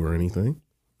about to Uber anything.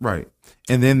 right.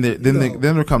 And then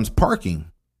there comes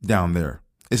parking down there.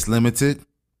 It's limited.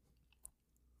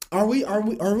 Are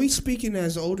we speaking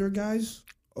as older guys?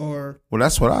 or Well,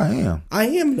 that's what I am. I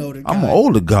am an older guy. I'm an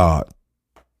older god.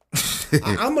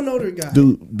 I'm an older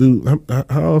guy.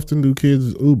 How often do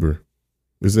kids Uber?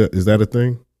 Is that a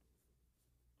thing?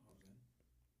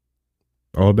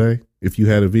 All day? If you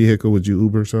had a vehicle, would you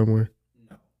Uber somewhere?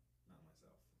 No, not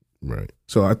myself. Right.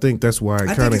 So I think that's why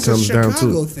it kind of comes down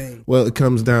to. Thing. Well, it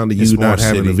comes down to It's you not more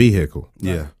having a city. vehicle.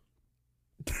 Yeah.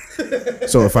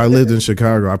 So if I lived in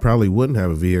Chicago, I probably wouldn't have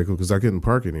a vehicle because I couldn't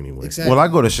park it anywhere. Exactly. Well, I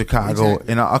go to Chicago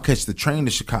Exactly. and I'll catch the train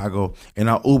to Chicago and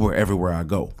I'll Uber everywhere I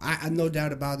go. I no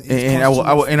doubt about it. And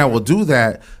I will do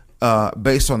that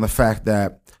based on the fact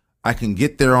that I can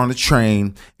get there on the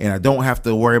train and I don't have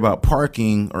to worry about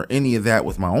parking or any of that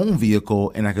with my own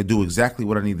vehicle, and I can do exactly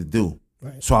what I need to do.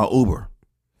 Right. So I'll Uber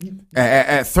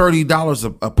at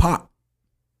 $30 a pop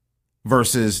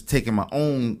versus taking my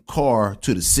own car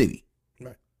to the city.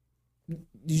 Right.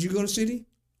 Did you go to city?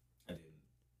 I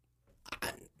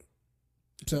didn't.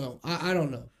 So I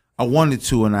don't know. I wanted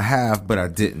to and I have, but I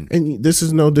didn't. And this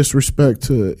is no disrespect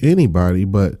to anybody,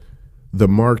 but the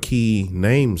marquee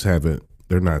names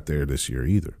they're not there this year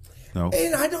either. No.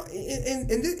 And I don't. And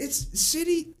it's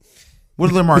city. What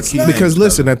are the marquee not- names? Because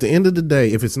listen, at the end of the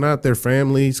day, if it's not their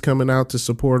families coming out to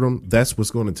support them, that's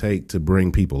what's going to take to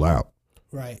bring people out.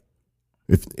 Right.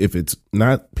 If it's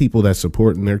not people that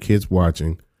supporting their kids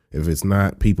watching, if it's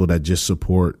not people that just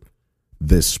support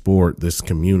this sport, this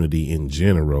community in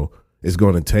general, it's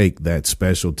going to take that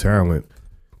special talent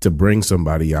to bring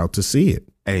somebody out to see it.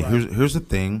 Hey, here's the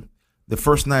thing. The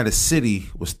first night of City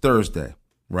was Thursday,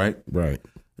 right? Right.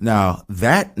 Now,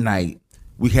 that night,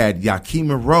 we had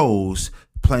Yakima Rose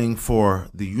playing for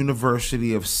the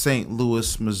University of St.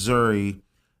 Louis, Missouri,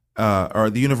 or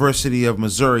the University of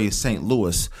Missouri, St.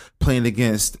 Louis, playing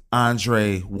against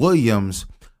Andre Williams,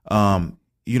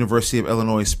 University of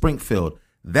Illinois, Springfield.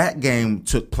 That game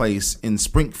took place in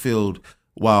Springfield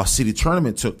while City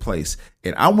Tournament took place.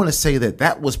 And I want to say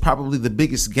that was probably the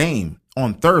biggest game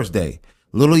on Thursday.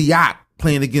 Little Yacht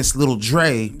playing against Little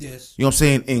Dre, Yes. you know what I'm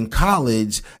saying, in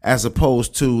college, as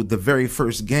opposed to the very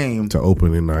first game To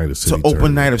opening night of City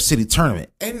Tournament. City Tournament.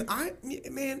 And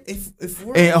if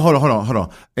we're And hold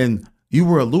on. And you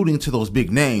were alluding to those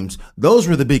big names. Those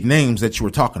were the big names that you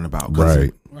were talking about.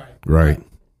 Right. Right.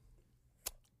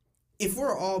 if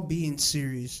we're all being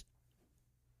serious,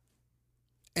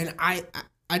 and I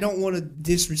don't want to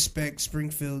disrespect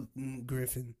Springfield and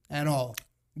Griffin at all,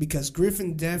 because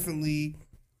Griffin definitely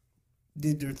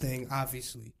did their thing,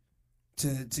 obviously,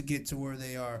 to get to where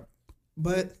they are.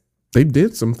 But They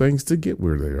did some things to get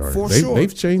where they are. For sure.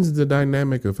 They've changed the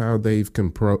dynamic of how they've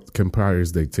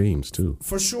comprised their teams too.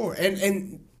 for sure,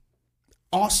 and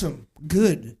awesome,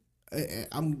 good.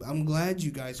 I'm glad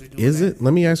you guys are doing. Is that. it?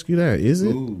 Let me ask you that. Is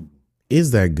it?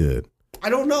 Is that good? I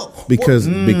don't know Because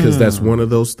that's one of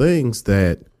those things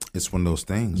that It's one of those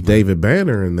things. Man. David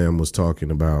Banner and them was talking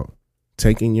about,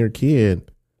 taking your kid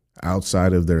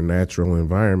outside of their natural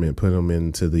environment, put them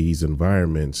into these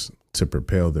environments to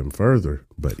propel them further.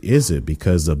 But is it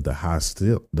because of the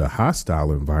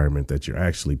hostile environment that you're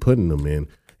actually putting them in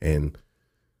and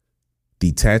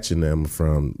detaching them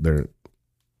from their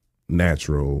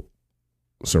natural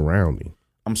surrounding?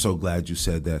 I'm so glad you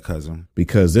said that, cousin.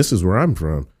 Because this is where I'm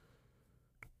from.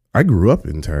 I grew up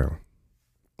in town.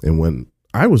 And when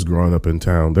I was growing up in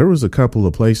town, there was a couple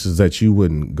of places that you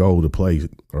wouldn't go to play,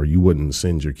 or you wouldn't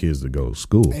send your kids to go to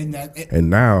school. And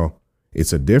now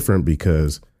it's a different,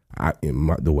 because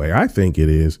the way I think it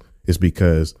is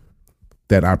because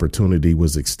that opportunity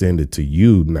was extended to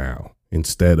you now,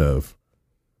 instead of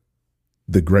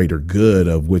the greater good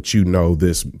of what you know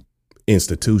this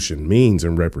institution means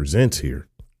and represents here.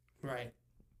 right.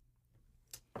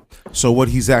 So what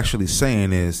he's actually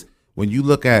saying is, when you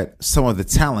look at some of the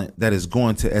talent that is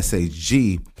going to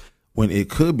SHG, when it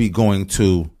could be going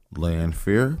to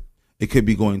Lanphier, it could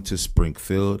be going to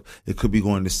Springfield, it could be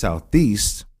going to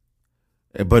Southeast,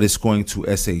 but it's going to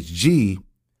SHG,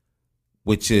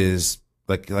 which is,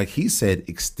 like he said,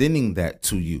 extending that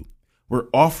to you. We're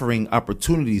offering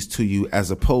opportunities to you,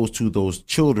 as opposed to those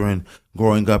children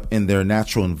growing up in their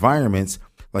natural environments.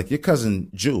 Like your cousin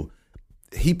Jew,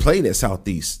 he played at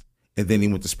Southeast, and then he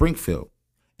went to Springfield.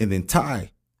 And then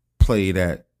Ty played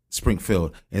at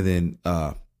Springfield, and then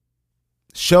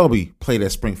Shelby played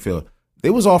at Springfield.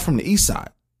 They was all from the east side.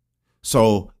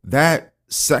 So that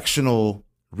regional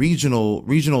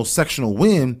sectional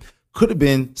win could have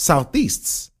been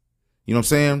Southeast's. You know what I'm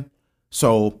saying?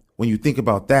 So when you think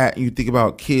about that, and you think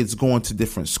about kids going to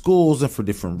different schools and for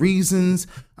different reasons,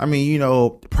 I mean, you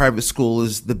know, private school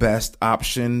is the best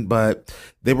option, but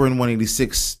they were in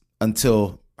 186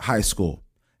 until high school.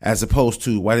 As opposed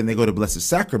to, why didn't they go to Blessed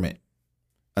Sacrament?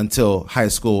 until high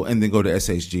school and then go to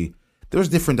SHG. There's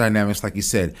different dynamics, like you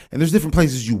said, and there's different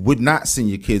places you would not send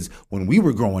your kids when we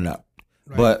were growing up.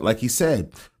 Right. But like you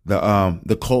said,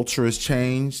 the culture has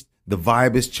changed, the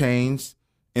vibe has changed,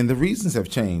 and the reasons have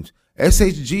changed.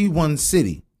 SHG one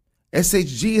city.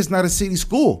 SHG is not a city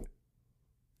school.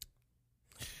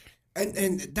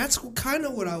 And that's kind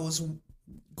of what I was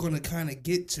going to kind of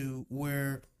get to,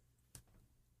 where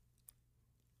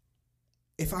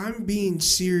if I'm being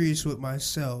serious with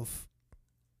myself,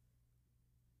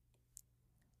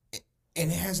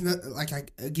 and it has not,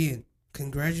 again,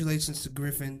 congratulations to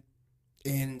Griffin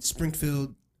and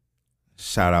Springfield.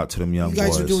 Shout out to them young boys. You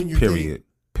guys are doing your thing.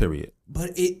 Period.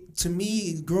 But to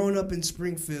me, growing up in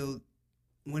Springfield,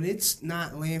 when it's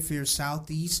not Lanphier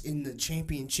Southeast in the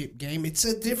championship game, it's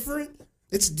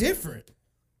different.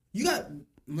 You got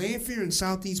Lanphier and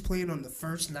Southeast playing on the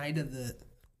first night of the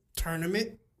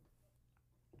tournament.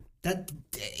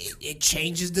 It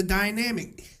changes the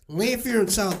dynamic. Lanphier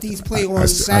and Southeast play on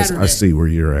Saturday. I see where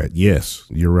you're at. Yes,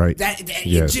 you're right.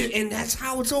 Yes. And that's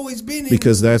how it's always been.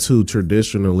 Because that's who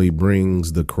traditionally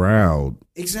brings the crowd.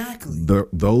 Exactly.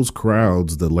 Those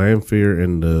crowds, the Lanphier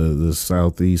and the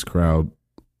Southeast crowd,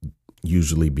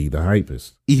 usually be the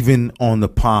hypest. Even on the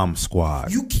Palm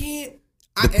squad. You can't.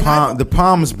 The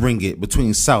Palms bring it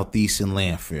between Southeast and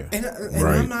Lanphier. And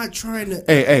right. I'm not trying to.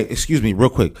 Hey, excuse me, real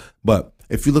quick. But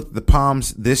if you look at the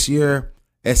Palms this year,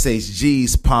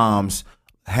 SHG's Palms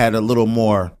had a little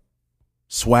more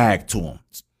swag to them.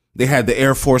 They had the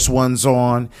Air Force Ones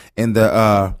on and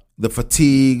the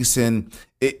fatigues, and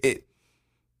it.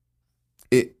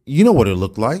 You know what it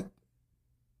looked like.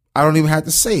 I don't even have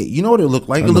to say it. You know what it looked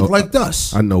like. It looked like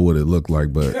dust. I know what it looked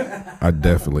like, but I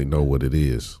definitely know what it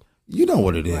is. You know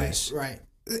what it is. Right.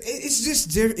 It's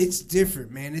just different. It's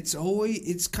different, man. It's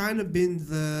kind of been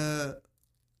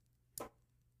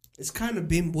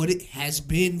what it has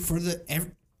been for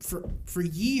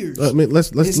years. I mean,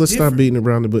 let's stop beating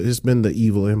around the bush. It's been the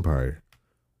evil empire.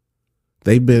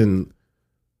 They've been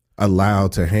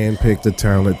allowed to handpick the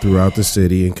talent throughout the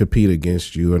city and compete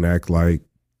against you and act like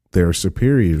they're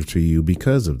superior to you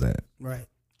because of that. Right.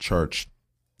 Church.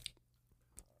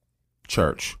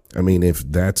 I mean, if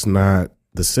that's not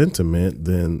the sentiment,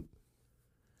 then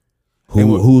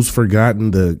who's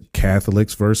forgotten the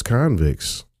Catholics versus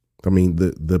convicts? I mean,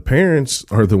 the parents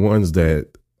are the ones that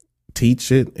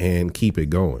teach it and keep it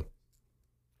going.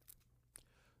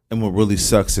 And what really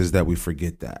sucks is that we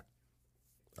forget that.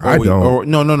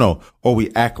 No. Or we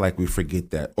act like we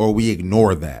forget that, or we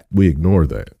ignore that. We ignore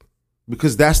that.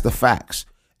 Because that's the facts.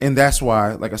 And that's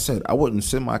why, like I said, I wouldn't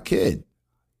send my kid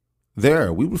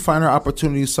there. We would find our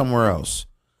opportunities somewhere else.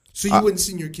 So you wouldn't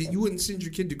send your kid? You wouldn't send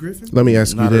your kid to Griffin? Let me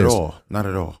ask you this. Not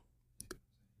at all.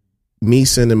 Me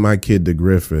sending my kid to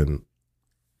Griffin,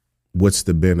 what's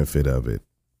the benefit of it?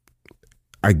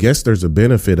 I guess there's a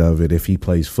benefit of it if he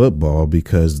plays football,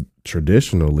 because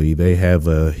traditionally they have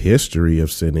a history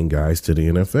of sending guys to the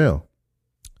NFL.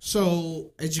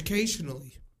 So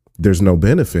educationally, there's no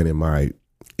benefit in my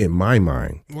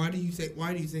mind. Why do you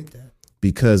think that?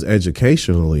 Because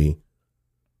educationally,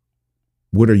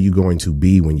 what are you going to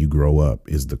be when you grow up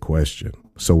is the question.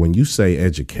 So when you say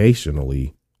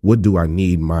educationally, what do I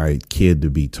need my kid to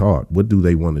be taught? What do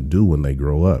they want to do when they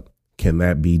grow up? Can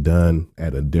that be done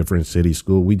at a different city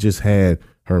school? We just had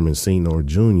Herman Senior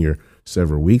Jr.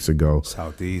 several weeks ago.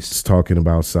 Southeast. Talking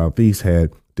about Southeast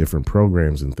had different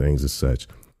programs and things as such.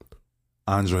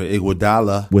 Andre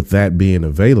Iguodala. With that being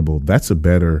available, that's a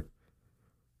better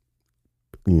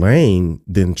lane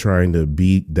than trying to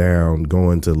beat down,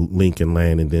 going to Lincoln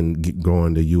Land and then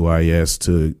going to UIS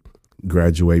to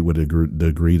graduate with a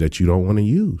degree that you don't want to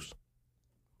use.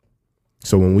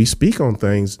 So when we speak on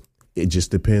things, it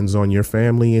just depends on your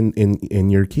family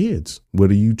and your kids. What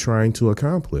are you trying to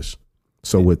accomplish?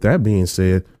 So with that being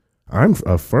said, I'm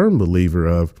a firm believer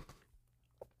of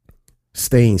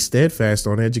staying steadfast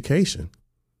on education.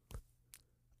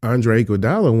 Andre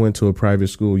Iguodala went to a private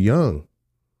school young,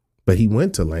 but he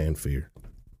went to Lanphier.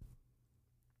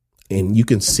 And you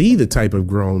can see the type of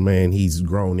grown man he's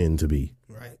grown into be.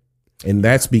 Right. And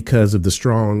that's because of the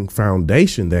strong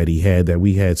foundation that he had, that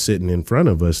we had sitting in front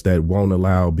of us, that won't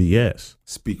allow BS.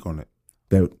 Speak on it.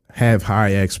 That have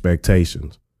high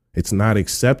expectations. It's not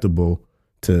acceptable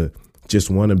to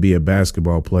just want to be a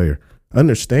basketball player.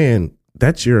 Understand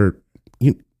that's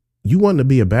you want to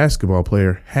be a basketball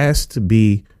player has to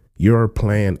be your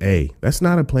plan A. That's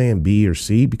not a plan B or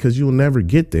C, because you'll never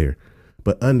get there.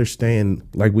 But understand,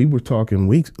 like we were talking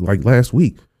last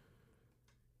week,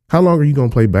 how long are you going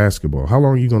to play basketball? How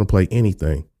long are you going to play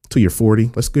anything? Till you're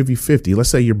 40? Let's give you 50. Let's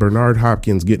say you're Bernard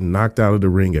Hopkins getting knocked out of the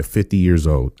ring at 50 years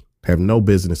old. Have no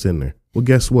business in there. Well,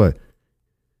 guess what?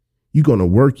 You're going to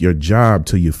work your job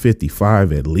till you're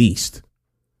 55 at least.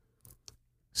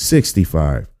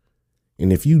 65.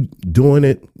 And if you doing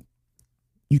it,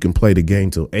 you can play the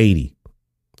game till 80.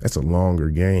 That's a longer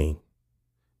game.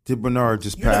 Did Bernard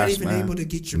just You're pass, not even man? able to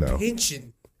get your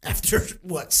pension after,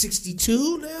 what,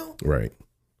 62 now? Right.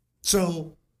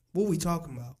 So what are we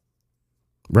talking about?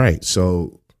 Right.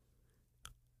 So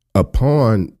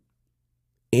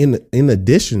in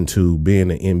addition to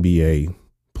being an NBA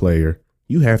player,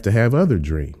 you have to have other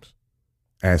dreams,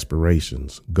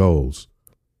 aspirations, goals,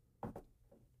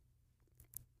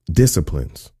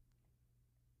 disciplines.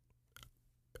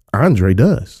 Andre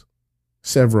does.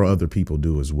 Several other people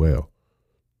do as well.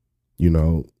 You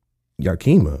know,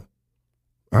 Yakima,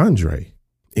 Andre,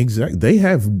 exactly. They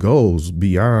have goals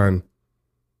beyond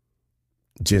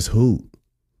just hoop.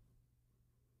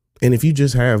 And if you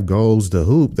just have goals to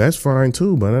hoop, that's fine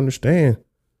too. But understand,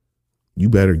 you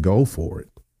better go for it.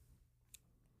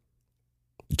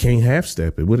 You can't half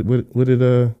step it. What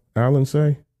did Allen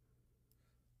say?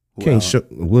 Can't show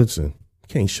Woodson.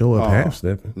 Can't show up half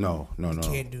stepping. No.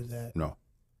 Can't do that. No,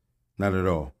 not at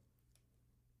all.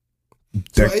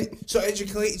 So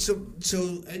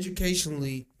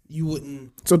educationally, you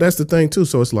wouldn't. So that's the thing too.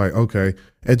 So it's like, okay,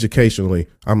 educationally,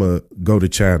 I'm gonna go to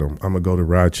Chatham. I'm gonna go to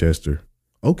Rochester.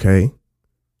 Okay,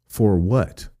 for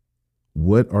what?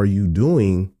 What are you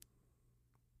doing?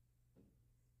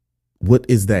 What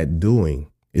is that doing?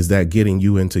 Is that getting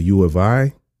you into U of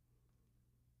I?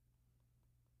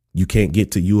 You can't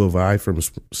get to U of I from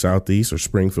Southeast or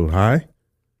Springfield High.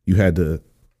 You had to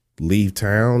leave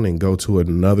town and go to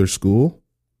another school.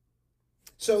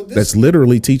 So that's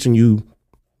literally teaching you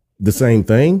the same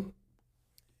thing.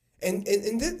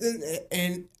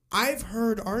 And I've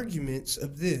heard arguments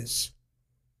of this,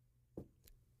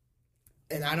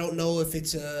 and I don't know if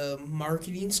it's a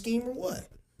marketing scheme or what,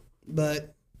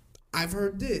 but I've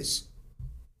heard this.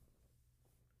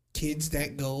 Kids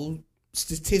that go,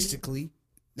 statistically,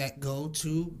 that go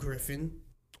to Griffin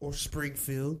or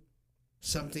Springfield,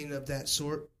 something of that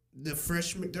sort, their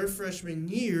freshman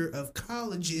year of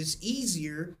college is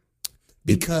easier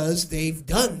because they've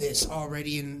done this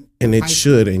already and it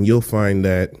should, and you'll find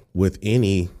that with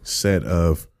any set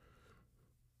of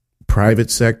private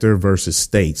sector versus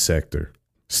state sector.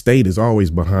 State is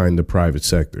always behind the private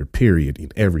sector, period,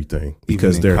 in everything.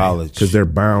 Because they're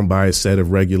bound by a set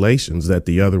of regulations that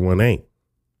the other one ain't.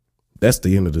 That's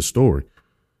the end of the story.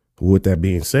 With that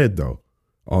being said, though,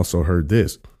 also heard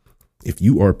this. If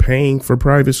you are paying for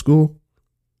private school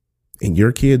and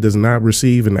your kid does not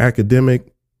receive an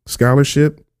academic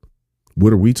scholarship,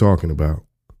 what are we talking about?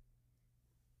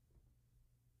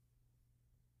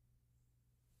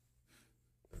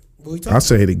 I'll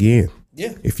say it again.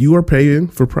 Yeah. If you are paying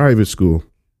for private school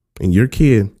and your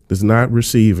kid does not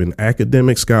receive an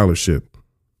academic scholarship,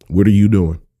 what are you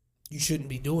doing? You shouldn't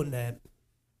be doing that.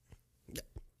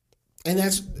 And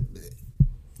that's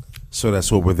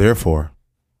what we're there for.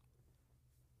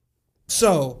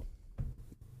 So,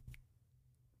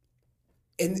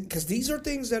 and because these are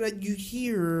things that you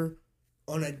hear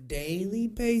on a daily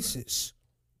basis.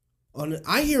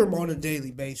 I hear them on a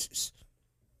daily basis.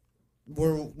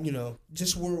 Where,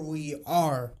 just where we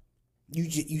are, you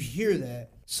hear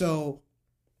that. So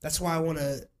that's why I want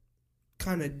to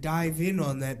kind of dive in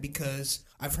on that, because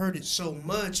I've heard it so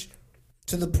much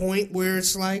to the point where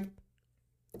it's like,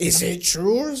 is it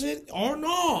true or is it or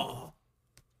no?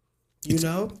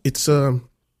 It's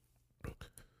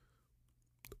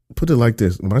put it like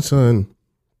this. My son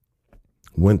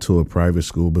went to a private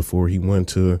school before he went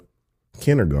to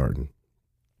kindergarten.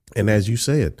 And as you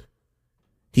said,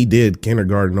 he did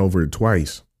kindergarten over 3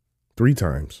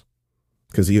 times.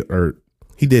 Because he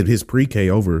did his pre-K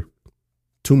over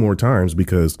 2 more times,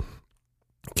 because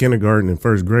kindergarten and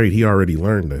first grade, he already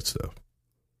learned that stuff.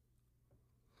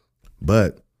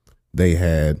 But they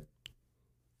had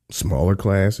smaller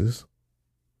classes.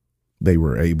 They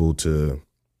were able to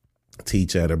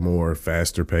teach at a more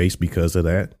faster pace because of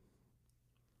that.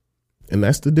 And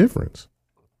that's the difference.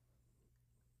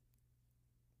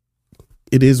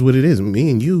 It is what it is. Me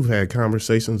and you've had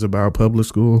conversations about public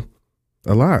school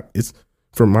a lot. It's,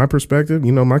 from my perspective,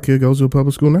 my kid goes to a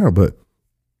public school now, but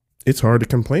it's hard to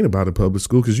complain about a public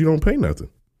school because you don't pay nothing.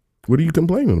 What are you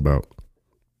complaining about?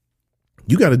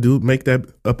 You got to make that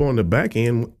up on the back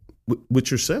end with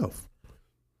yourself.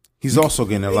 He's also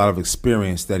getting a lot of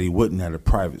experience that he wouldn't at a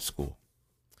private school.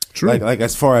 True. Like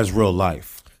as far as real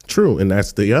life. True. And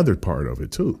that's the other part of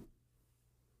it too.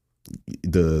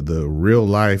 The real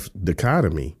life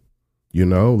dichotomy,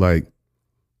 like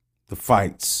the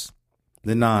fights,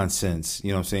 the nonsense,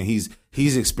 you know what I'm saying?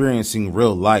 He's experiencing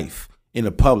real life in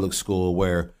a public school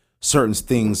where certain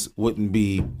things wouldn't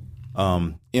be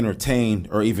entertained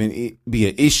or even be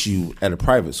an issue at a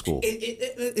private school.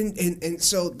 And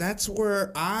so that's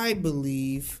where I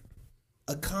believe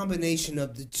a combination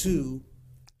of the two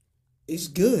is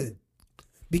good.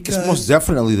 Because It's most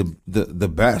definitely the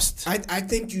best. I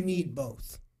think you need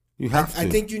both. You have to. I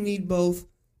think you need both.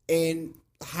 And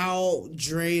how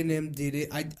Dre and them did it,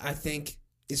 I think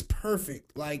is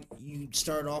perfect. Like, you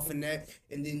start off in that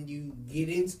and then you get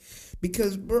in.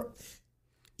 Because, bro,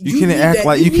 you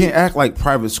can't act like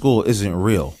private school isn't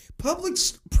real.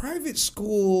 Private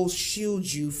school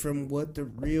shields you from what the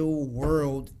real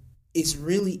world is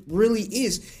really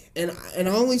is. And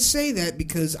I only say that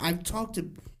because I've talked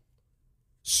to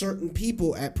certain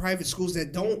people at private schools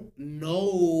that don't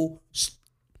know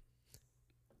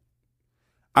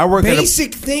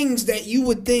basic things that you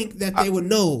would think that they would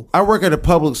know. I work at a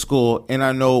public school, and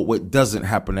I know what doesn't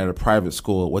happen at a private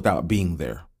school without being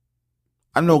there.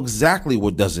 I know exactly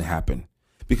what doesn't happen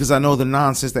because I know the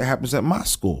nonsense that happens at my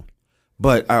school.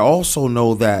 But I also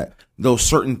know that those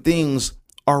certain things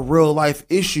are real life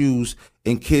issues,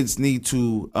 and kids need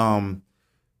to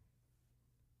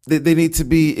they need to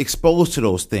be exposed to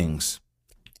those things.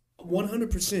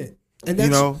 100%, and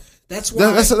that's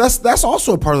why that's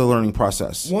also a part of the learning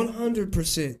process.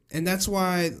 100%, and that's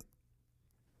why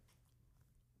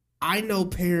I know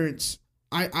parents.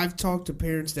 I've talked to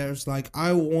parents that was like,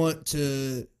 I want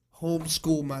to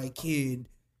homeschool my kid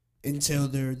until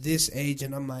they're this age,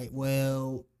 and I'm like,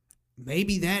 well,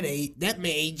 maybe that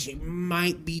age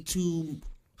might be too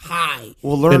high.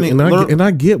 Well, and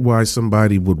I get why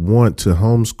somebody would want to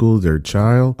homeschool their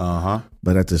child.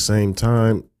 But at the same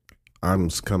time, I'm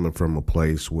coming from a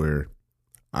place where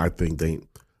I think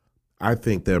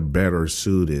they're better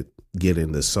suited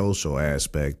getting the social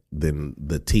aspect than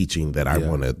the teaching that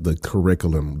the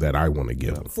curriculum that I want to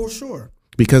give them. For sure.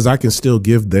 Because I can still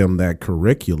give them that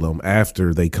curriculum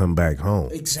after they come back home.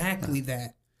 Exactly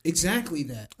that.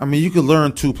 I mean, you could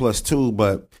learn 2 + 2,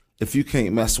 but if you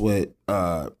can't mess with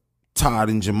Todd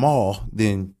and Jamal,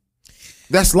 then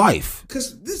that's life.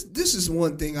 Because this is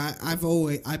one thing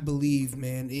I believe,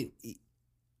 man. It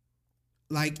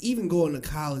like, even going to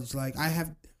college, like, I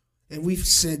have, and we've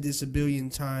said this a billion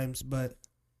times, but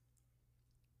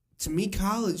to me,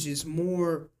 college is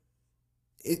more.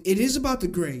 It is about the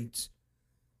grades,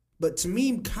 but to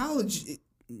me, college,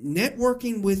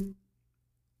 networking with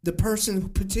the person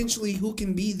potentially who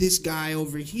can be this guy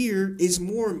over here is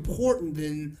more important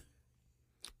than.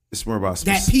 It's more about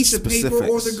that piece of paper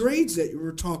or the grades that you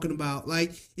were talking about.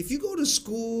 Like, if you go to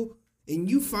school and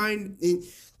you find,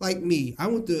 like me, I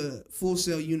went to Full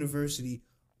Sail University.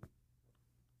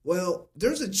 Well,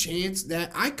 there's a chance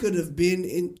that I could have been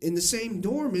in the same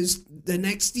dorm as the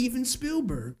next Steven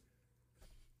Spielberg.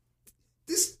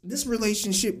 This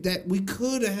relationship that we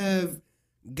could have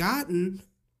gotten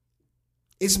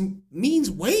means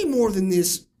way more than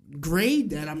this grade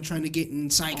that I'm trying to get in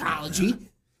psychology.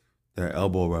 That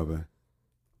elbow rubbing.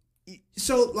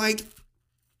 So, like,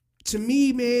 to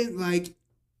me, man, like,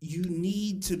 you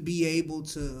need to be able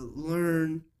to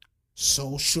learn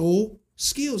social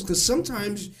skills, because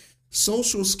sometimes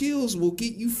social skills will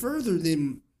get you further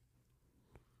than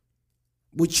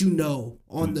what you know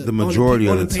on the majority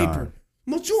on of the paper. time.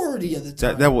 Majority of the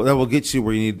time. That will get you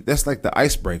where you need. That's like the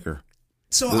icebreaker.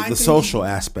 So the social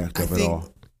aspect of it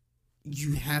all.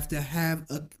 You have to have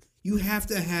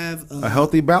a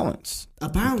healthy balance. A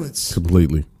balance.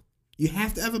 Completely. You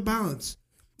have to have a balance.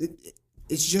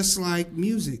 It's just like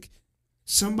music.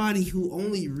 Somebody who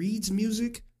only reads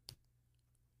music,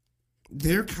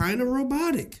 they're kind of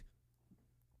robotic.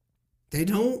 They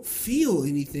don't feel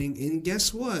anything. And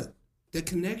guess what? The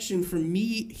connection from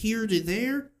me here to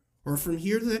there, or from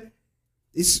here to there,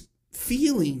 is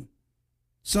feeling.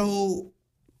 So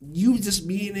you just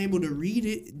being able to read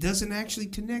it doesn't actually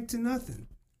connect to nothing.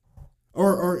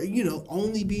 Or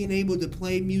only being able to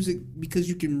play music because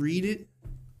you can read it,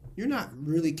 you're not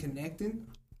really connecting.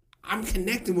 I'm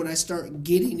connecting when I start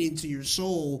getting into your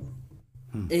soul,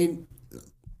 and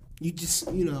you just,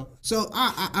 So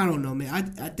I don't know,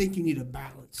 man. I think you need a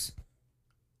balance,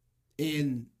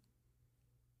 and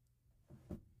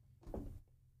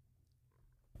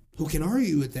who can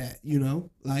argue with that?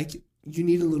 Like, you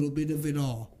need a little bit of it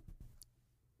all.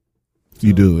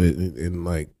 You do it, and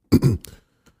like.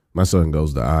 My son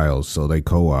goes to Isles, so they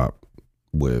co-op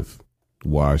with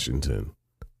Washington.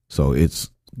 So it's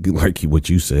like what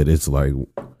you said. It's like,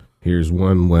 here's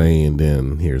one way and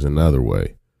then here's another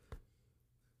way.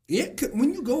 Yeah,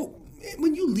 when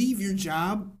you leave your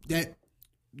job,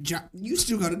 you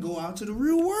still got to go out to the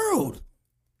real world.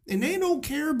 And they don't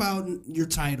care about your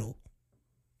title.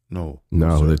 No,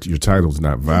 that your title's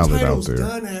not valid Your out title's there.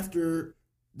 done after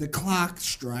the clock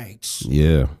strikes.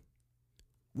 Yeah.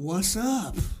 What's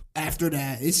up after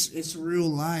that? It's real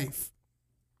life.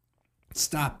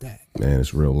 Stop that. Man,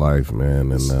 it's real life,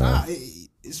 man. And Stop.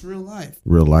 It's real life.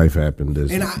 real life happened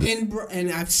this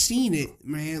And I've seen it,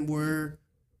 man, where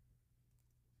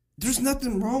there's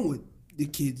nothing wrong with the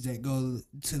kids that go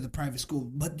to the private school,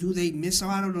 but do they miss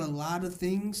out on a lot of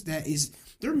things?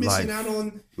 They're missing out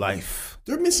on life.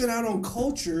 They're missing out on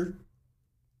culture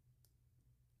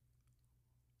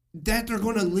that they're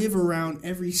going to live around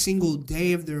every single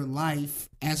day of their life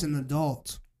as an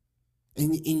adult.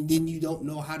 And then you don't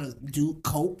know how to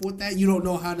cope with that. You don't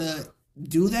know how to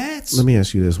do that. Let me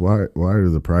ask you this: Why are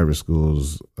the private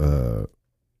schools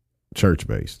church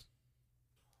based?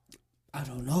 I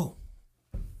don't know.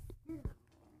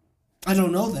 I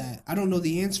don't know that. I don't know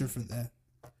the answer for that.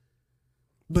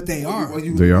 But they are.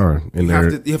 They are, and you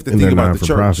have to and think about the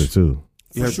church profit too.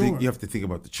 You have, sure. you have to think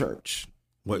about the church.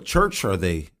 What church are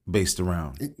they based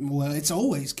around? It's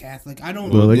always Catholic. I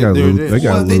don't. Well, they got Well, they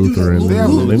got they do Lutheran.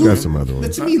 that. They've got some other But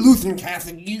ones. to me, Lutheran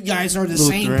Catholic, you guys are the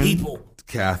same Lutheran, people.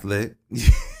 Catholic.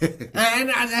 And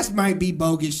that might be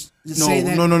bogus to No, say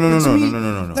that. no. But to me,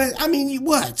 No. I mean,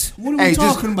 what? What are we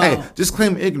talking about? Just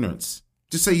claim ignorance.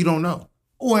 Just say you don't know.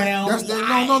 Well, That's So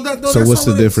that's what's all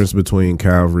the it is. difference between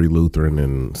Calvary Lutheran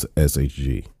and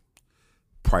SHG?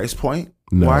 Price point?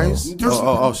 No. Wise? Sorry.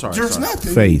 There's sorry.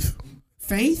 nothing.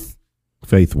 Faith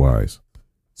Faith? wise.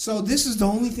 So this is the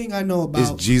only thing I know Is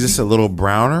about. Jesus a little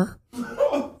browner?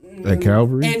 At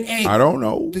Calvary? And hey, I don't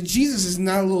know. the Jesus is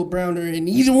not a little browner in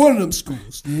either one of them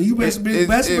schools. You best believe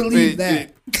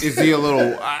that. Is he a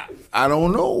little? I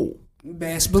don't know.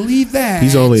 Best believe that.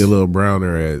 He's only a little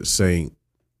browner at St.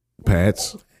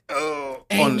 Pat's.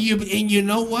 And you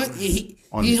know what? He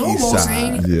on the east almost side.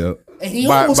 saying. Yep. And he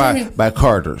almost saying. By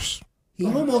Carter's. He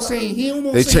almost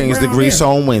saying. They changed the grease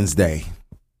on Wednesday.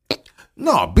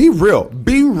 No, be real.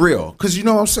 Be real. Because you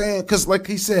know what I'm saying? Because like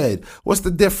he said, what's the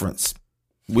difference?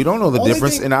 We don't know the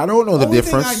difference, and I don't know the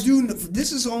difference.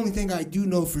 This is the only thing I do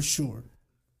know for sure.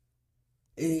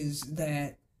 Is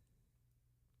that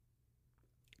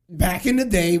back in the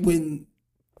day when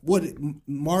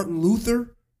Martin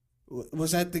Luther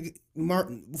was that the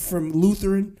Martin from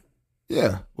Lutheran?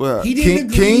 Yeah. Well, He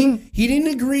didn't agree. He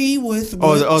didn't agree with the some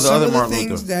other of the Martin things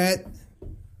Luther. that.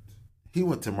 He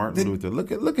went to Martin Luther.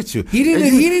 Look at you. He didn't.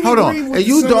 And you- He didn't hold agree on. with And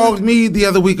you some dogged of me the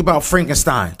other week about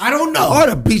Frankenstein. I don't know. I ought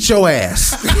to beat your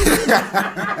ass.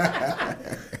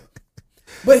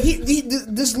 But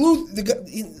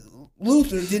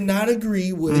Luther did not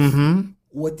agree with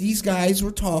what these guys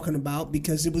were talking about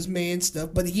because it was man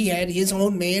stuff. But he had his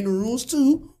own man rules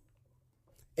too,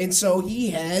 and so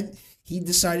he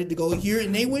decided to go here,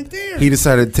 and they went there. He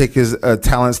decided to take his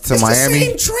talents to it's Miami.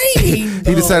 the same training.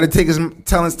 He decided to take his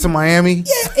talents to Miami.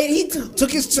 Yeah, and he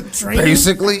took his training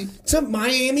Basically. to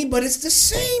Miami, but it's the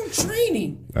same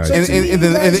training. Right. So And, to me, you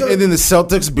then guys are- the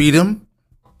Celtics beat him.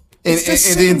 And It's the then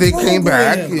same they came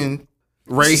back program. and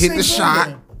Ray It's hit the same shot.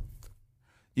 program.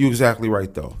 You're exactly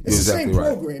right, though. You're It's the exactly same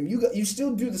right. program. You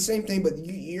still do the same thing, but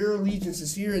your allegiance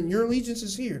is here and your allegiance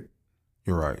is here.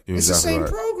 You're right. You're It's exactly the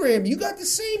same right. program. You got the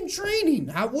same training.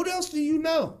 What else do you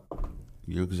know?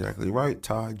 You're exactly right,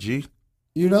 Todd G.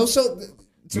 You know, so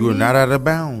to You are me, not out of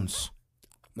bounds.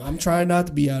 I'm trying not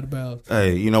to be out of bounds,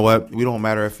 Hey, you know what? It don't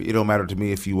matter to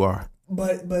me if you are.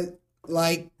 but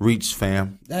like Reach,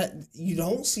 fam. that, you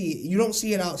don't see it. You don't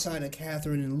see it outside of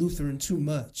Catherine and Lutheran too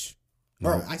much.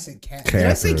 Or I said Catherine.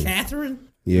 Did I say Catherine?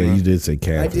 Yeah, you did say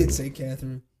Catherine. I did say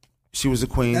Catherine. She was a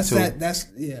queen That's too. That's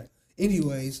yeah.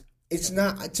 Anyways, it's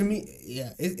not to me.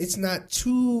 Yeah, it's not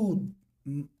too.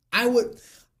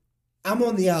 I'm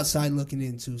on the outside looking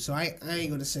in too, so I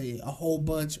ain't gonna say a whole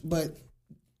bunch, but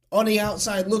on the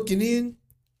outside looking in,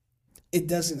 it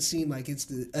doesn't seem like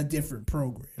it's a different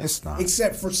program. It's not.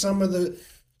 Except for some of the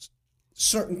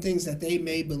certain things that they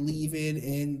may believe in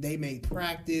and they may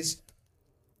practice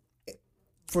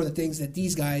for the things that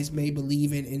these guys may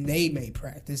believe in and they may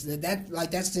practice.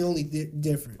 That's the only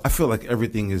difference. I feel like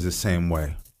everything is the same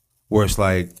way, where it's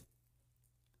like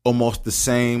almost the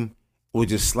same with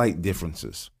just slight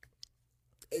differences.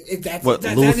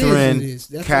 Lutheran,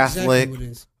 Catholic,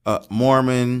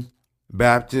 Mormon,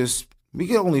 Baptist, we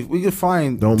could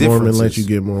find Don't differences. Mormon let you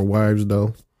get more wives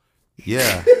though?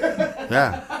 Yeah,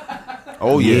 yeah.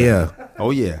 Oh yeah.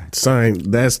 Oh yeah. Sign.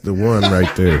 That's the one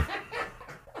right there.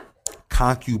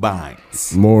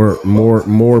 Concubines.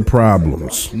 More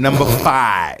problems. Number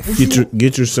 5.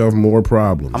 Get yourself more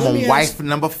problems. I'm Let on me wife ask-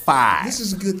 number 5. This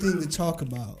is a good thing to talk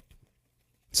about.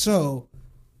 So,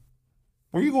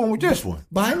 Where you going with this one?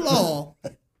 by law,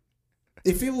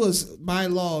 If it was by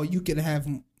law, you could have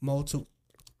multiple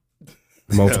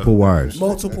wives.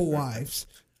 multiple wives.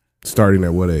 Starting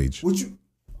at what age? Would you?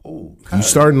 Oh, You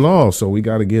starting law, so we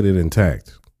got to get it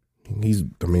intact. It's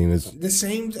The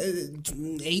same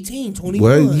 18, 21.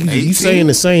 well, you saying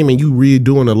the same and you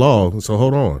redoing the law. So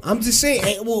hold on. I'm just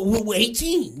saying, well,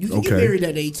 18. You can get Okay. married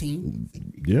at 18.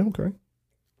 Yeah, okay.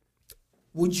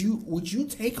 Would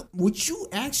you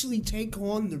actually take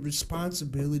on the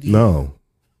responsibility No,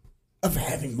 of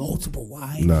having multiple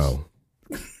wives? no,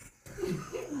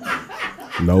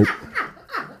 nope.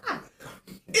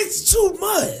 It's too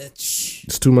much.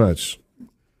 It's too much.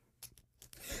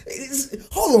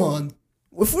 Hold on.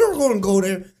 If we were going to go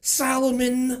there,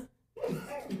 Solomon,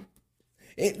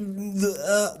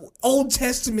 the Old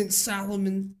Testament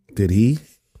Solomon, Did he?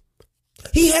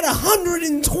 he had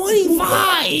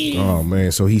 125 Oh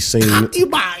man, so he's seen.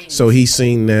 concubines. So he's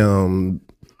seen them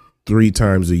 3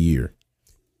 times a year,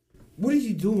 What are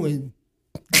you doing?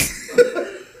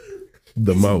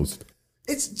 the most.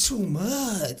 It's too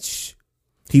much.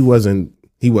 He wasn't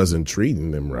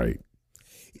treating them right.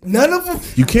 None of them.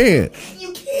 You can't.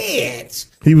 You can't.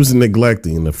 He was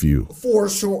neglecting a few. For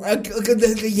sure.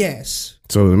 Yes.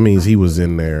 So that means he was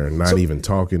in there not even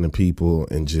talking to people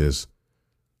and just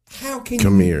How can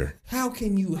come you, here. How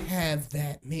can you have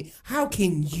that, man? How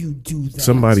can you do that?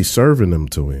 Somebody serving them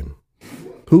to him.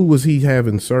 Who was he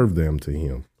having serve them to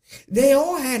him? They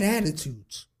all had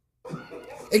attitudes,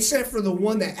 except for the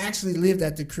one that actually lived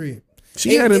at the crib.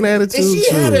 She had an attitude And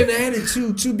she had too. an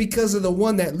attitude too because of the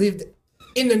one that lived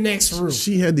in the next room.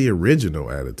 She had the original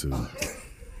attitude.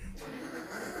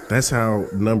 That's how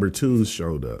number 2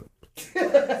 showed up.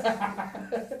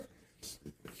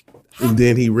 And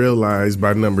then he realized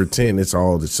by number 10 it's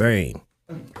all the same.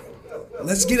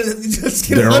 Let's get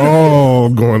They're all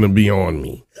going to be on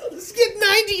me. Let's get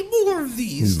 90 more of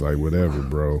these. He's like, whatever,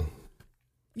 bro.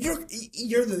 You're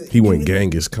the. He went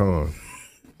Genghis Khan.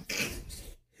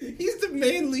 He's the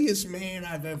manliest man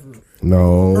I've ever.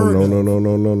 No.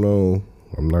 Heard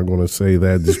I'm not going to say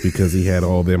that just because he had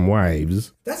all them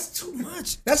wives. That's too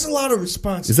much. That's a lot of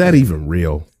responsibility. Is that even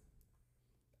real?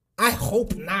 I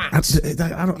hope not.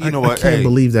 I don't. You know I what? can't Hey.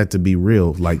 believe that to be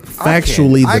real. Like I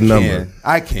factually, can. the number.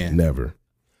 I can. Never.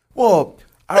 Well,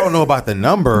 I don't know about the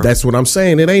number. That's what I'm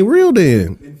saying. It ain't real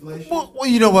then. Well,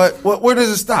 you know what? Where does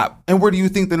it stop? And where do you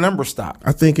think the number stops?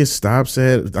 I think it stops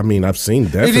at. I mean, I've seen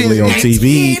definitely is on at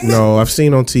TV. 10? No, I've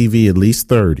seen on TV at least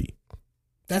 30.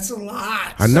 That's a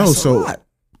lot. I know. That's a So lot.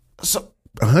 So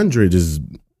 100 is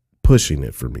pushing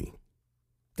it for me.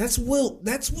 That's Will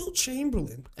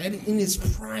Chamberlain in his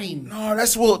prime. no,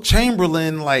 that's Wilt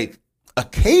Chamberlain. Like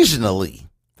occasionally,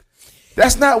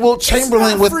 that's not Wilt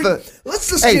Chamberlain with the. Let's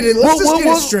just get it. Let's just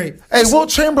get it straight. Hey, Wilt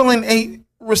Chamberlain ain't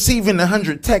receiving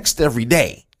 100 texts every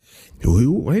day.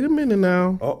 Wait a minute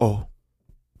now. Oh,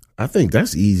 I think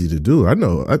that's easy to do. I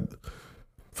know.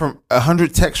 from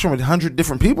 100 texts from 100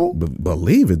 different people.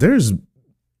 Believe it. There's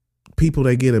people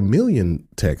that get 1 million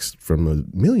texts from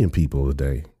 1 million people a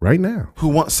day right now. Who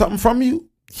want something from you?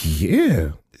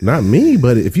 Yeah, not me,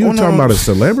 but if you're Oh, no. talking about a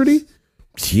celebrity,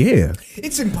 yeah,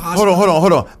 It's impossible.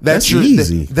 Hold on. That's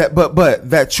easy. But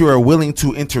that you are willing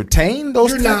to entertain those.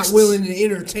 You're texts? not willing to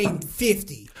entertain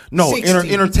 50. No,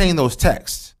 60. entertain those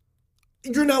texts.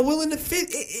 You're not willing to fit.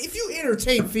 If you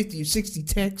entertain 50 or 60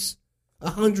 texts,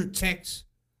 100 texts,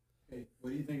 Hey,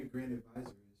 what do you think a grand advisor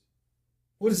is?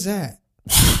 what is that?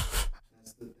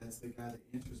 That's the guy that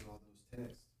answers all those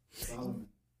texts. Solomon.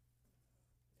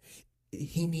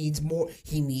 He needs more.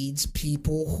 He needs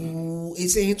people who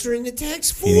is answering the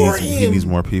text for He him. needs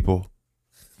more people.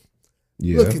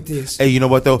 yeah. Look at this. Hey, you know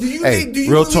what though? Do you Hey, think? Do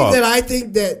you real believe talk. that I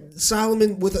think that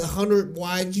Solomon with 100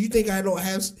 wives? You think I don't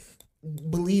have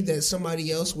believe that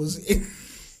somebody else was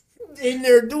in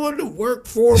there doing the work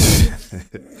for me?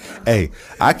 Hey,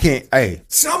 I can't. Hey,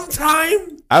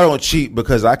 Sometime. I don't cheat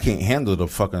because I can't handle the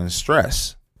fucking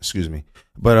stress. Excuse me.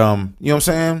 But you know what I'm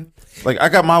saying? Like I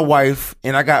got my wife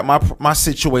and I got my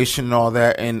situation and all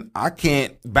that, and I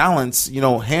can't balance,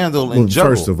 handle and Well,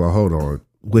 juggle. first of all, hold on.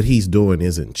 What he's doing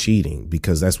isn't cheating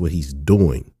because that's what he's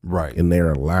doing, Right. and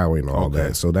they're allowing all Okay.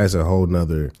 that. So that's a whole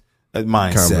nother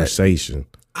Mindset. conversation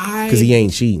because he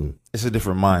ain't cheating. It's a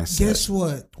different mindset. Guess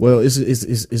what? Well, it's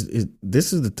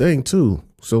this is the thing too.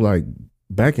 So like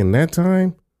back in that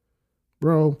time,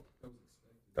 bro,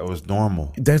 That was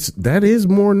normal. that is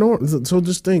more normal. So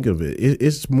just think of it.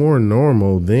 It's more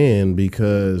normal then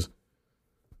because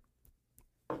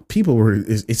people were.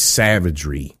 It's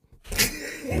savagery,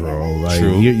 bro. Like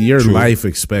True, your true. life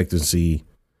expectancy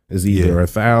is either Yeah.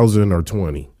 1,000 or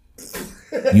 20.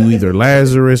 You either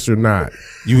Lazarus or not.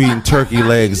 You eating turkey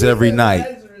legs every night.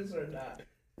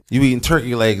 You eating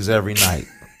turkey legs every night.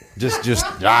 Just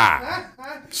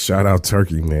Shout out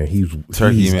Turkey Man. He's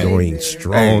Turkey Man. going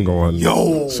strong on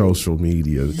yo. social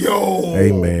media. Yo.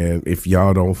 Hey man, if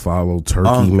y'all don't follow Turkey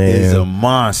is a Man,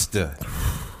 monster.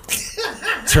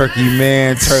 Turkey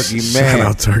Man. shout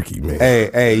out Turkey Man.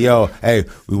 Hey,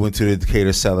 we went to the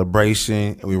Decatur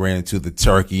celebration and we ran into the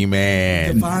Turkey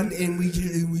Man. And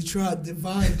we tried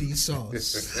Divinity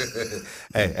sauce.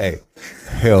 Hey,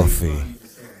 healthy.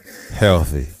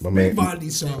 My man, Divinity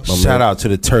sauce. Shout out to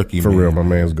the Turkey for Man. real, my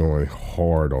man's going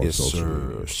hard on Yes, social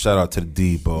media. sir. Shout out to the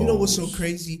Depot. You know what's so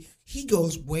crazy? He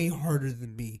goes way harder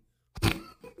than me.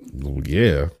 Well,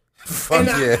 yeah, Fuck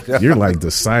yeah. you're like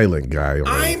the silent guy.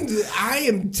 I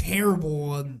am terrible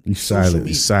on You social silent,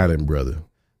 media. silent brother.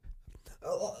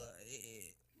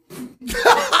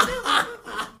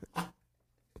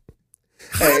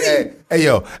 Hey,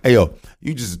 yo.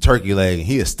 You just a turkey leg and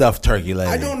he a stuffed turkey leg.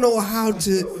 I don't know how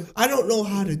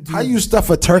to do. How you stuff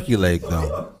a turkey leg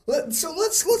though? So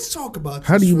let's talk about.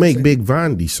 How this do you for a make second. Big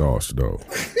Vandy sauce though?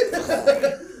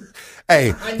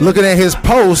 Hey, looking at his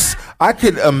posts, I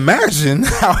could imagine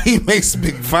how he makes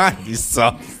Big Viney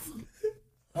sauce.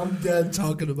 I'm done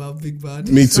talking about Big Body.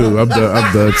 Me too. I'm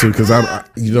done too. Because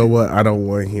you know what? I don't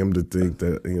want him to think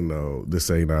that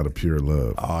this ain't out of pure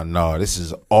love. Oh no, this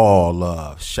is all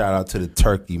love. Shout out to the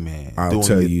Turkey Man. I'll doing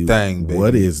tell your you thing, baby.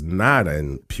 what is not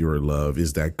in pure love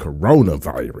is that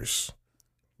coronavirus.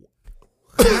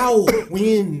 How,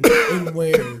 when, and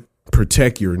where?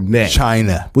 Protect your neck.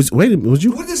 China. Was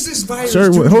you? What does this virus Sir,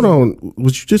 do? hold on.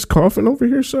 Was you just coughing over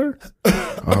here, sir?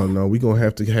 Oh no, we gonna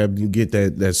have to have you get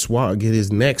that swab, get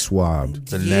his neck swabbed.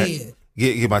 The Yeah. neck.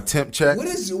 Get my temp check. What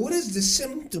is the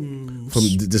symptoms? From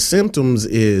the symptoms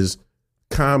is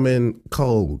common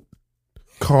cold,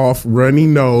 cough, runny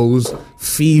nose,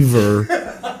 fever,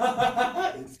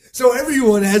 So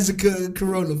everyone has a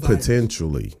coronavirus.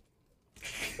 potentially.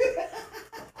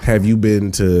 Have you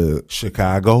been to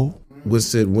Chicago.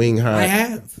 what's it? Wing I Hai,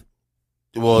 have.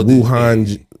 Well,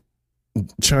 Wuhan,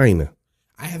 China.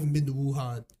 I haven't been to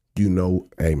Wuhan. You know,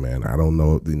 hey man, I don't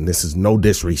know. And this is no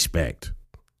disrespect,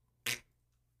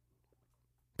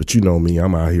 but you know me.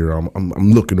 I'm out here. I'm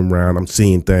looking around. I'm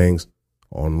seeing things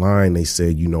online. They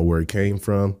said, you know where it came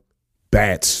from?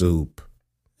 Bat soup.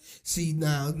 See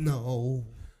now, no.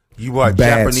 You brought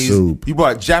Bad Japanese. soup. You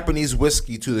brought Japanese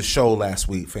whiskey to the show last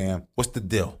week, fam. What's the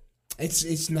deal?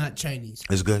 It's not Chinese.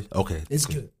 It's good. Okay, It's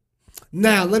good.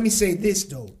 Now let me say this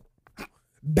though.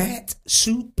 Bat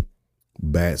soup.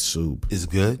 Bat soup It's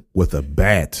good. with a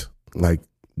bat, like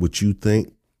what you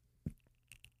think,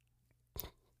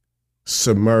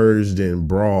 submerged in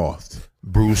broth.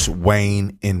 Bruce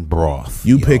Wayne in broth.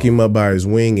 You pick him up by his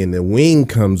wing, and the wing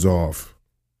comes off.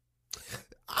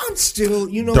 I'm still,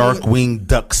 Dark what? wing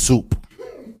duck soup.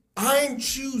 I'm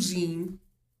choosing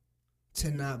to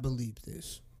not believe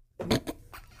this.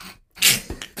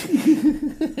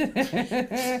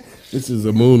 This is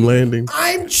a moon landing.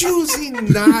 I'm choosing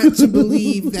not to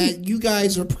believe that you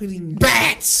guys are putting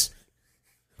bats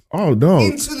Oh no!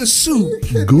 into the soup.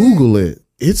 Google it.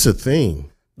 It's a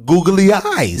thing. Googly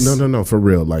eyes. No, for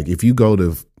real. Like if you go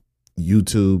to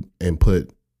YouTube and put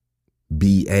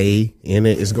BA in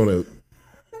it, it's gonna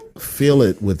fill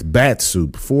it with bat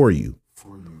soup for you.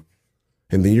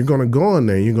 And then you're gonna go on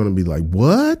there and you're gonna be like,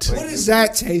 what? What does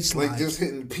that taste like? Like just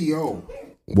hitting PO.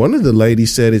 One of the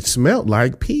ladies said it smelled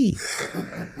like pee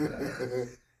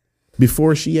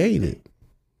before she ate it.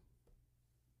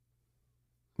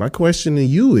 My question to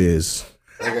you is,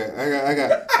 I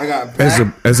got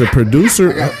as a I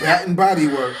producer, got Bat and Body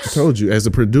I Works. told you, as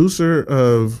a producer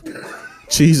of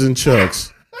Cheese and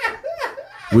Chucks,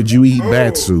 would you eat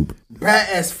bat soup? Bat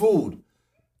as food.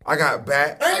 I got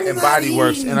Bat I'm and not Body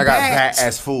Works, eating and I got bat. Bat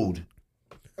as food.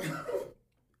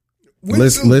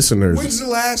 Listeners, When's the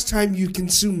last time you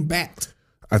consumed bat?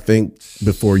 I think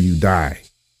before you die,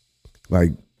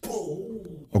 like,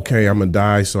 okay, I'm gonna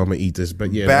die, so I'm gonna eat this.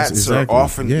 But yeah, that's Bats exactly, are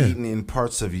often yeah. eaten in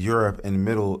parts of Europe and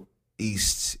Middle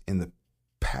East in the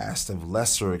past of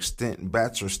lesser extent.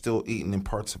 Bats are still eaten in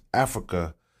parts of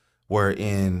Africa, where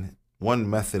in one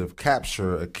method of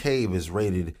capture, a cave is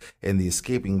raided and the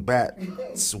escaping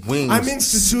bat's wings I'm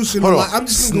institutional. Hold on, I'm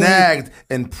just gonna snagged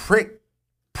and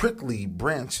prickly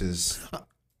branches.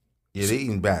 Yeah, they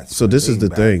eating bats. So this They is the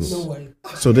eating thing. bats. No way.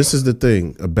 So this is the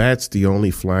thing. A bat's the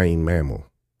only flying mammal,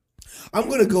 I'm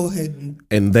gonna go ahead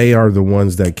and they are the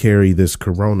ones that carry this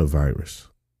coronavirus.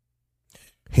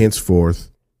 Henceforth,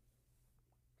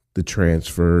 the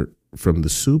transfer from the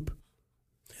soup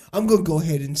I'm gonna go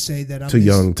ahead and say that I'm to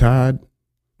young Todd.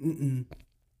 I'm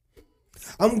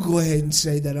gonna go ahead and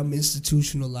say that I'm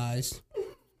institutionalized.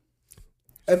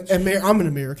 I'm an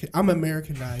American. I'm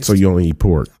Americanized. So you only eat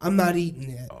pork. I'm not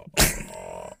eating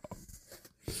that.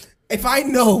 If I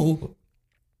know,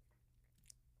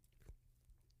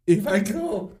 if I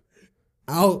go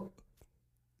out,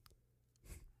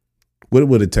 What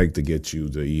would it take to get you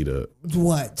to eat a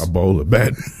what? bowl of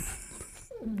bat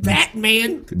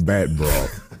Batman?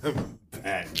 broth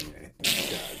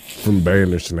from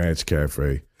Bandersnatch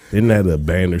Cafe? Isn't that a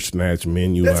Bandersnatch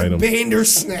menu That's item? a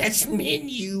Bandersnatch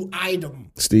menu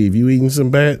item. Steve, you eating some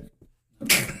bat?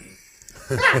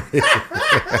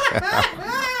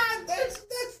 That's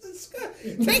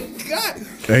disgusting. Thank God.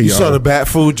 Hey, You y'all. saw the bat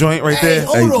food joint right Hey, there?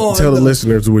 hold Hey, on. tell the though.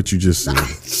 listeners what you just said.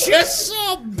 Just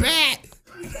saw bat.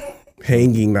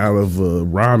 Hanging out of a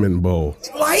ramen bowl.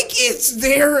 Like it's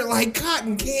there, like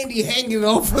cotton candy hanging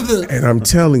off of the. And I'm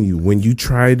telling you, when you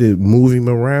try to move him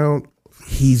around,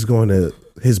 his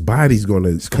body's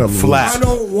gonna come flap. I loose.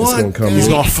 don't want gonna come that. He's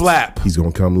loose. gonna flap. He's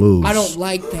gonna come loose. I don't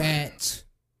like that.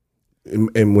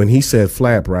 And when he said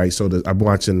flap, right? So I'm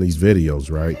watching these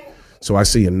videos, right? So I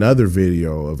see another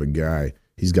video of a guy.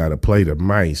 He's got a plate of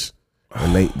mice,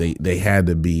 and they had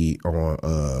to be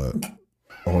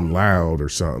on loud or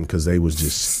something because they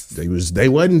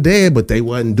wasn't dead, but they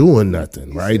wasn't doing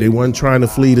nothing, right? They wasn't trying to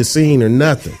flee the scene or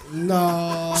nothing.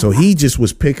 No. So he just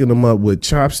was picking them up with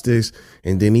chopsticks,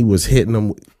 and then he was hitting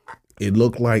them. It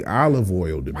looked like olive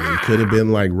oil to me. It could have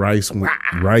been like rice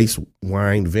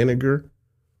wine vinegar.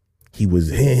 He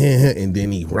was and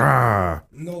then he No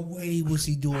way was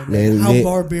he doing that. Man, How man.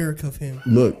 barbaric of him.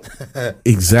 look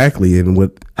exactly. And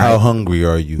what? How hungry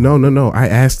are you? No. I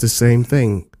asked the same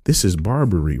thing. This is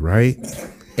Barbary, right?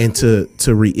 And to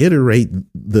reiterate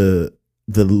the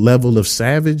level of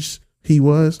savage he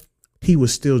was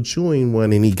still chewing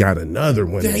one, and he got another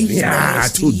one. He's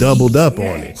nasty. Doubled up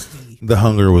on it. The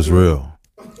hunger was real.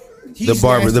 He's The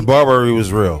nasty. barbary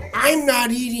was real. I'm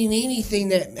not eating anything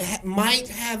that might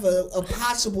have a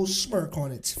possible smirk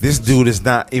on it. This dude is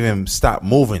not even stopped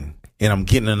moving, and I'm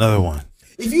getting another one.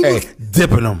 If you Hey, look,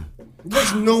 dipping them.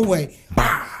 there's no way.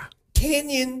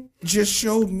 Canyon just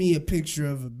showed me a picture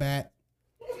of a bat,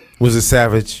 Was it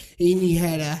savage? and he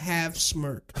had a half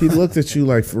smirk. He looked at you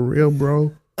like, for real,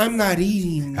 bro? I'm not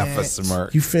eating that. Half a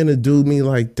smirk. You finna do me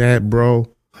like that, bro?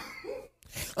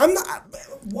 I'm not.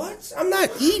 What? I'm not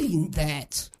eating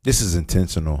that. This is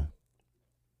intentional.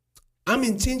 I'm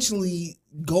intentionally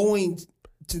going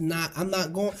to not. I'm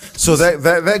not going. So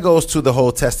that goes to the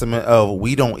whole testament of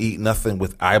we don't eat nothing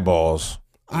with eyeballs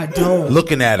I don't.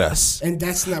 looking at us. And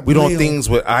that's not. We don't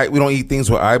real. we don't eat things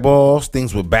with eyeballs,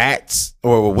 things with bats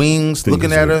or with wings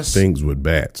looking at us. Things with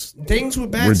bats. Things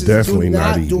with bats. We're is definitely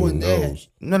not doing eating that. those.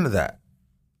 None of that.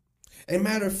 And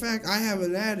matter of fact, I have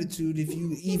an attitude. If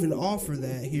you even offer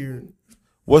that here,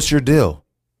 What's your deal?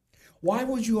 why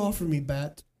would you offer me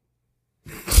bat?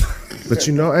 But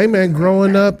you know, hey man,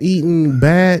 growing up eating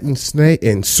bat and snake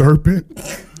and serpent,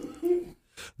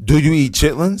 Do you eat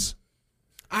chitlins?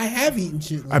 I have eaten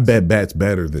chitlins. I bet bat's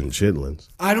better than chitlins.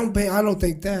 I don't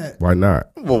think that. Why not?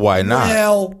 Well, why not?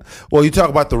 Well, Well, you talk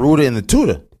about the Ruta and the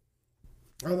Tuta.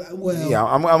 well, Yeah,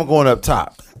 I'm going up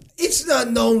top. it's a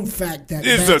known fact that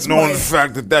It's bats a known might-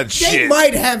 fact that they shit.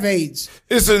 might have AIDS.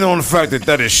 It's a known fact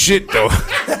that is shit, though.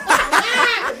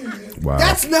 Wow.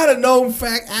 That's not a known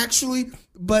fact, actually.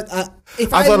 But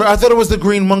if I thought it was the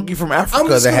green monkey from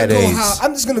Africa that had AIDS.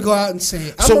 I'm just gonna go out and say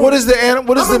it. So what is the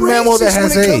mammal that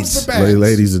has AIDS?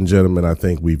 Ladies and gentlemen, I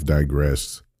think we've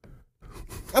digressed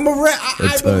I'm a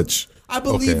a touch. I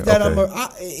believe Okay, that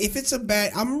okay. if it's a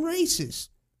bat, I'm racist.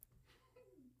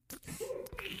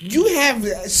 You have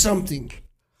something.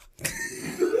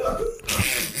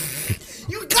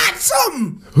 You got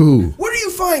something. Who? Where do you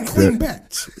find clean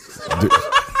bats?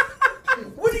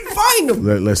 Where do you find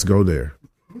them? Let's go there.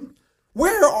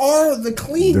 Where are the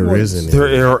clean There ones? isn't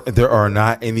any. There are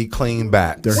not any clean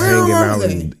bats. They're Where hanging are out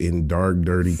they? in dark,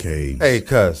 dirty caves. Hey,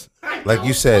 cuz, like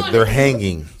you said, they're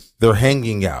hanging. They're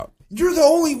hanging out. You're the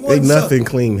only Ain't ones nothing up.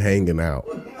 clean hanging out.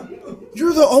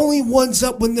 You're the only ones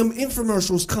up when them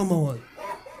infomercials come on.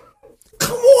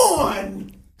 Come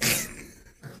on.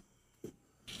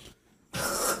 You're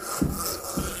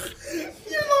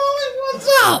the only ones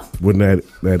up. When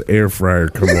that air fryer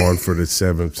come on for the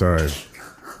 7th time.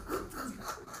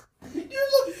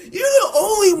 You're the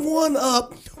only one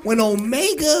up when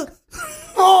Omega.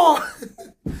 Oh,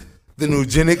 The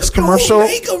Nugenics commercial.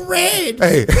 Omega Red.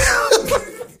 Hey,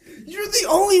 You're the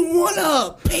only one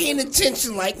up paying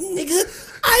attention. Like, nigga,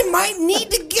 I might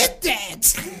need to get that.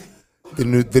 the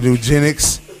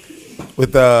Nugenics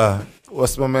with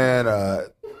what's my man? I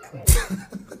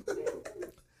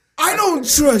don't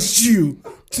trust you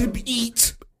to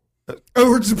eat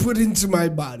or to put into my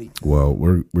body. Well,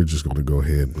 we're just going to go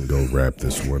ahead and go wrap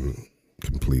this one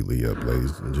completely up,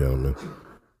 ladies and gentlemen.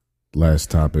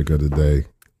 Last topic of the day,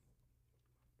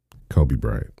 Kobe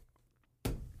Bryant.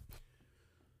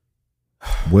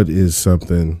 What is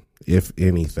something, if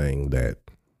anything, that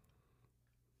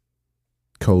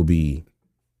Kobe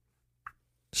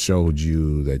showed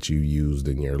you that you used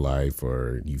in your life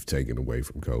or you've taken away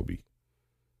from Kobe?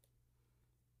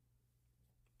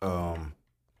 I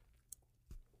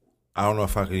don't know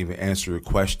if I can even answer your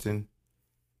question,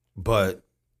 but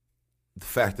the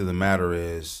fact of the matter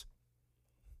is,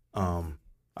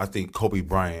 I think Kobe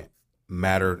Bryant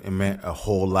mattered and meant a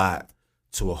whole lot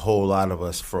to a whole lot of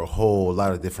us for a whole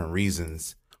lot of different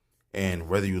reasons. And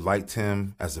whether you liked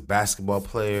him as a basketball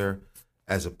player,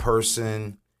 as a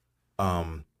person,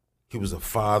 he was a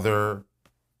father,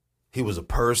 he was a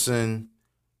person,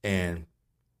 and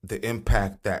the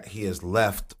impact that he has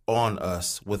left on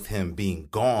us with him being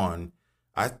gone,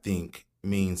 I think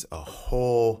means a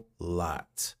whole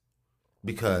lot.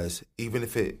 Because even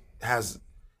if it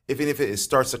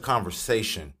starts a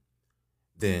conversation,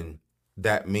 then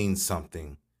that means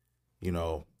something. You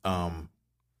know,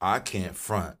 I can't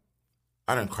front.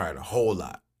 I done cried a whole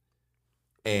lot.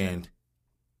 And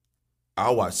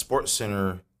I'll watch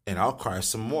SportsCenter and I'll cry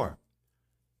some more.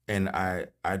 And I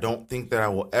don't think that I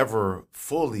will ever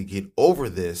fully get over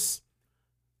this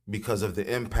because of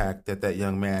the impact that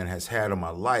young man has had on my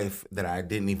life that I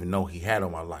didn't even know he had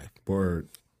on my life. Word.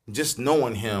 Just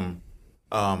knowing him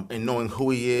and knowing who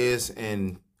he is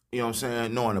and, you know what I'm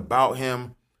saying, knowing about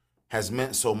him has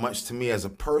meant so much to me as a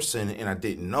person, and I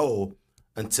didn't know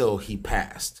until he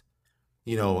passed.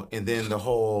 You know, and then the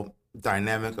whole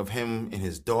dynamic of him and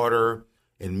his daughter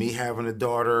and me having a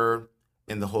daughter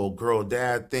and the whole girl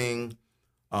dad thing.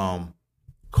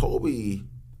 Kobe,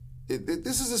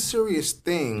 this is a serious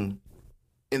thing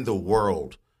in the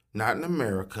world, not in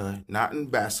America, not in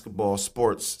basketball,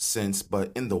 sports sense,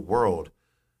 but in the world.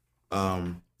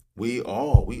 We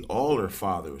all are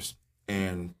fathers,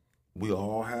 and we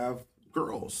all have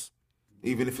girls,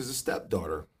 even if it's a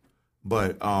stepdaughter.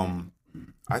 But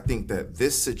I think that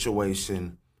this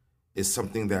situation is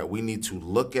something that we need to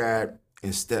look at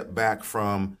and step back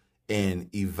from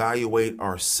and evaluate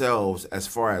ourselves as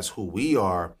far as who we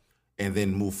are, and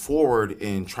then move forward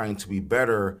in trying to be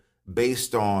better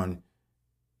based on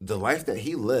the life that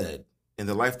he led and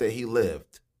the life that he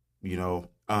lived. You know,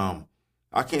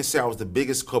 I can't say I was the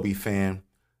biggest Kobe fan,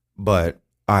 but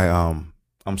I'm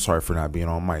sorry for not being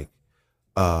on mic.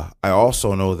 I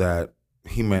also know that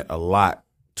he meant a lot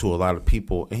to a lot of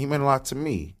people, and he meant a lot to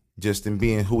me just in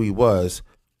being who he was,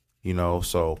 you know.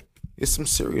 So it's some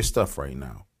serious stuff right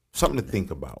now. Something to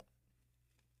think about.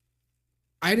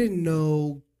 I didn't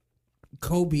know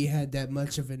Kobe had that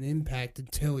much of an impact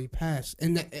until he passed,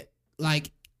 and that,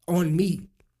 like, on me.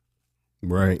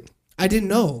 Right. I didn't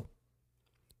know,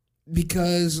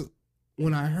 because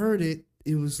when I heard it,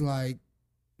 it was like,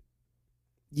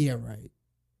 yeah, right.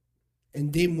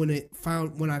 And then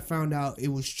when I found out it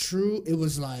was true, it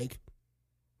was like,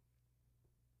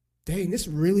 dang, this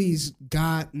really's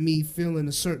got me feeling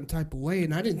a certain type of way,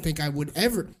 and I didn't think I would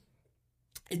ever.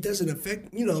 It doesn't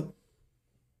affect, you know,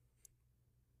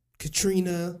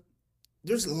 Katrina.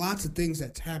 There's lots of things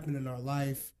that's happened in our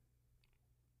life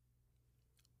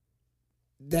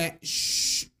that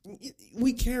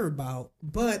we care about,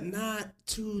 but not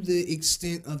to the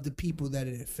extent of the people that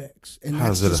it affects. And how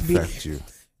does it affect you?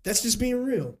 That's just being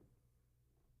real.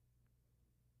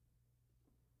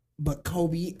 But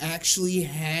Kobe actually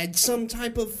had some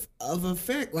type of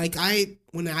effect. Like,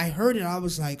 when I heard it, I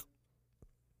was like,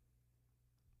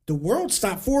 the world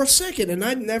stopped for a second, and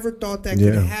I never thought that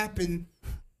could happen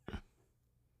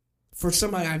for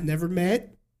somebody I've never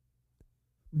met.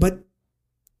 But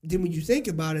then when you think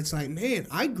about it, it's like, man,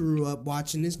 I grew up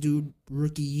watching this dude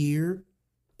rookie year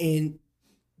and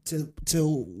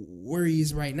to where he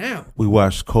is right now. We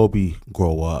watched Kobe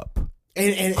grow up.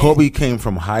 And Kobe came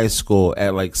from high school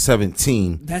at like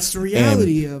 17. That's the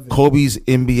reality of it. Kobe's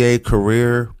NBA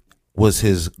career was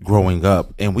his growing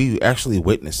up, and we actually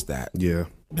witnessed that. Yeah.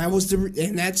 That was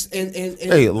and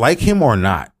hey, like him or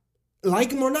not.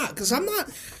 Like him or not, because I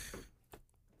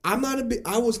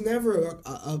was never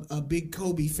a big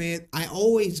Kobe fan. I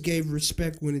always gave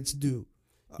respect when it's due.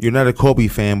 You're not a Kobe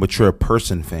fan, but you're a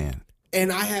person fan.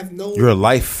 And I have you're a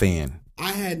life fan.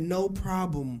 I had no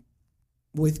problem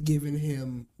with giving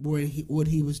him what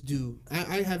he was due.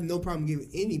 I have no problem giving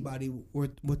anybody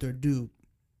what they're due.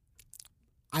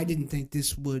 I didn't think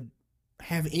this would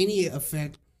have any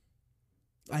effect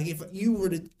Like if you were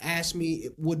to ask me,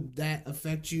 would that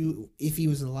affect you if he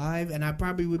was alive? And I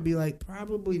probably would be like,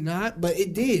 probably not, but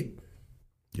it did.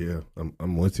 Yeah,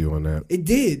 I'm with you on that. It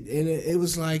did, and it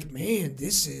was like, man,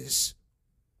 this is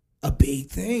a big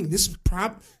thing. This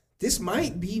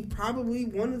might be probably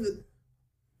one of the.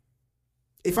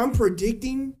 If I'm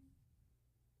predicting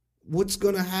what's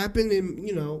gonna happen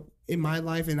in my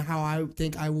life and how I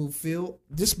think I will feel,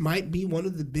 this might be one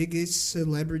of the biggest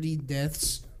celebrity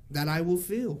deaths that I will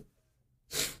feel.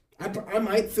 I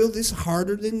might feel this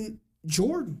harder than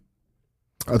Jordan.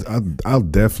 I'm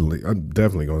definitely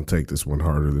going to take this one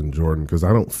harder than Jordan because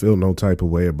I don't feel no type of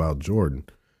way about Jordan.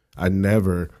 I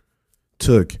never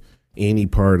took any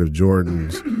part of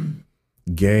Jordan's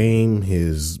game,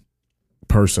 his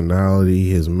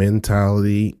personality, his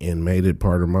mentality, and made it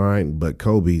part of mine. But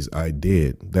Kobe's, I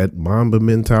did. That Mamba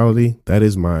mentality, that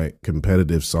is my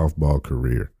competitive softball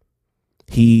career.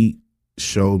 He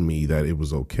showed me that it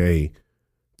was okay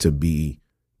to be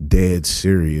dead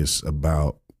serious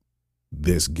about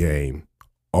this game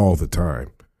all the time.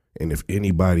 And if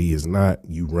anybody is not,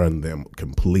 you run them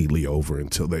completely over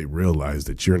until they realize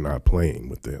that you're not playing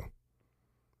with them.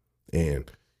 And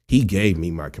he gave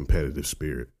me my competitive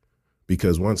spirit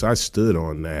because once I stood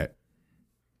on that,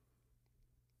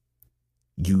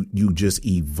 you just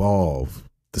evolve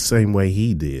the same way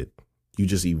he did. You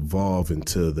just evolve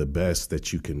into the best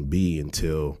that you can be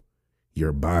until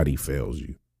your body fails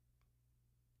you.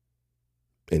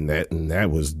 And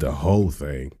that was the whole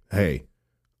thing. Hey,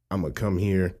 I'm gonna come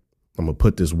here, I'm gonna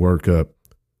put this work up,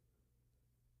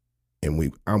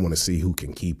 and I want to see who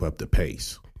can keep up the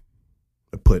pace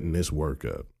of putting this work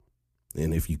up.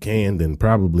 And if you can, then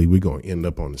probably we're gonna end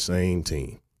up on the same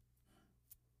team.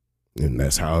 And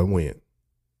that's how it went.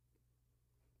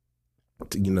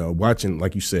 Watching,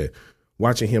 like you said,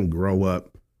 watching him grow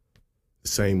up the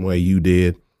same way you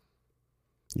did,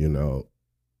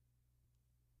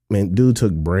 man, dude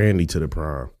took Brandy to the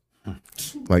prom.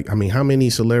 Like, I mean, how many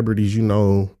celebrities It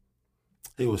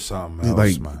was something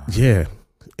else, man. Yeah.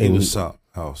 It was something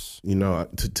else.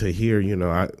 To hear,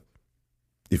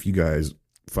 if you guys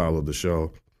follow the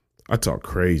show, I talk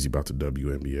crazy about the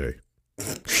WNBA.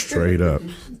 Straight up.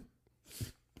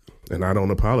 And I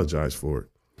don't apologize for it.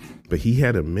 But he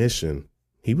had a mission.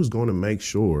 He was going to make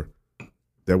sure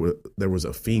there was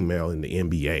a female in the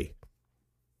NBA.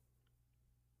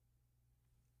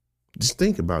 Just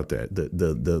think about that.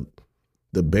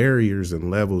 The barriers and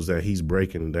levels that he's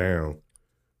breaking down,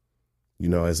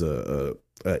 as a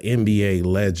NBA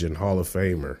legend, Hall of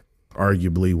Famer,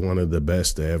 arguably one of the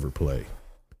best to ever play.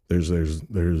 There's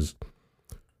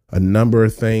a number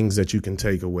of things that you can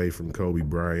take away from Kobe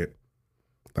Bryant.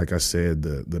 Like I said,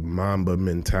 the Mamba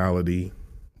mentality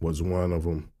was one of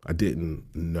them. I didn't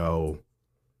know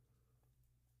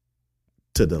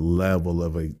to the level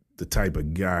of the type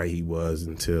of guy he was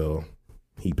until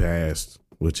he passed,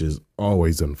 which is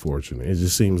always unfortunate. It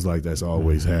just seems like that's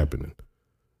always happening.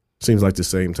 Seems like the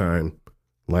same time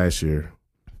last year.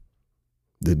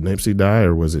 Did Nipsey die,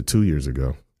 or was it 2 years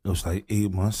ago? It was like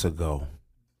 8 months ago.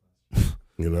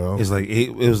 It was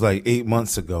like 8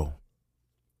 months ago.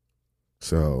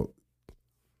 So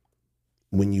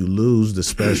when you lose the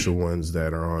special ones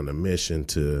that are on a mission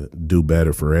to do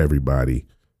better for everybody,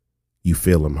 you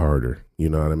feel them harder. You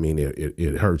know what I mean?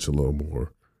 It hurts a little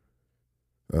more.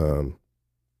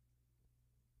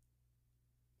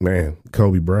 Man,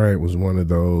 Kobe Bryant was one of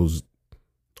those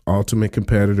ultimate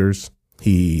competitors.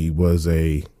 He was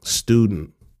a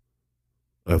student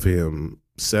of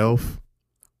himself,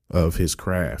 of his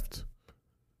craft.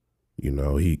 He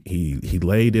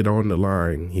laid it on the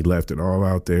line. He left it all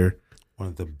out there. One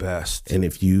of the best. And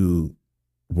if you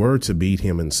were to beat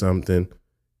him in something,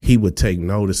 he would take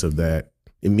notice of that,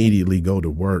 immediately go to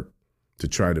work to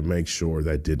try to make sure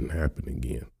that didn't happen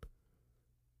again.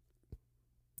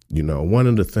 One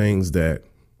of the things that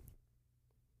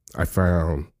I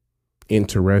found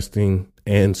interesting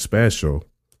and special,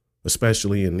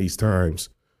 especially in these times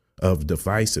of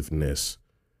divisiveness,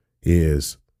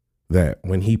 is that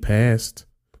when he passed,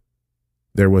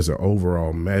 there was an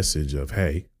overall message of,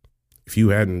 hey, if you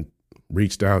hadn't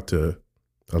reached out to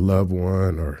a loved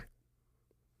one or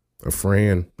a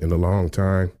friend in a long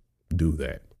time, do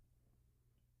that.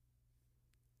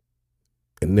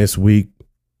 And this week,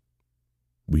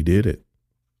 we did it.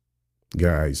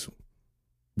 Guys,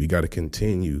 we got to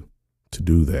continue to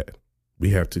do that.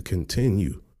 We have to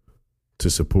continue to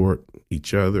support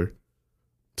each other,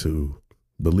 to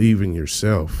believe in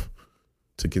yourself,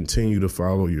 to continue to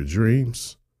follow your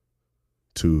dreams,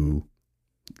 to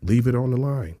leave it on the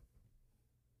line.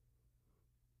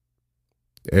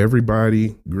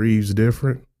 Everybody grieves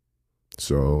different,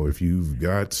 So if you've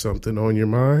got something on your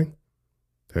mind,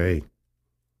 hey,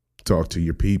 talk to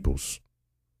your peoples.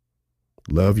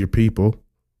 Love your people.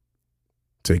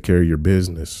 Take care of your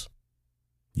business.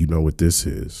 You know what this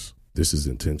is. This is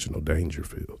Intentional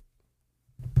Dangerfield.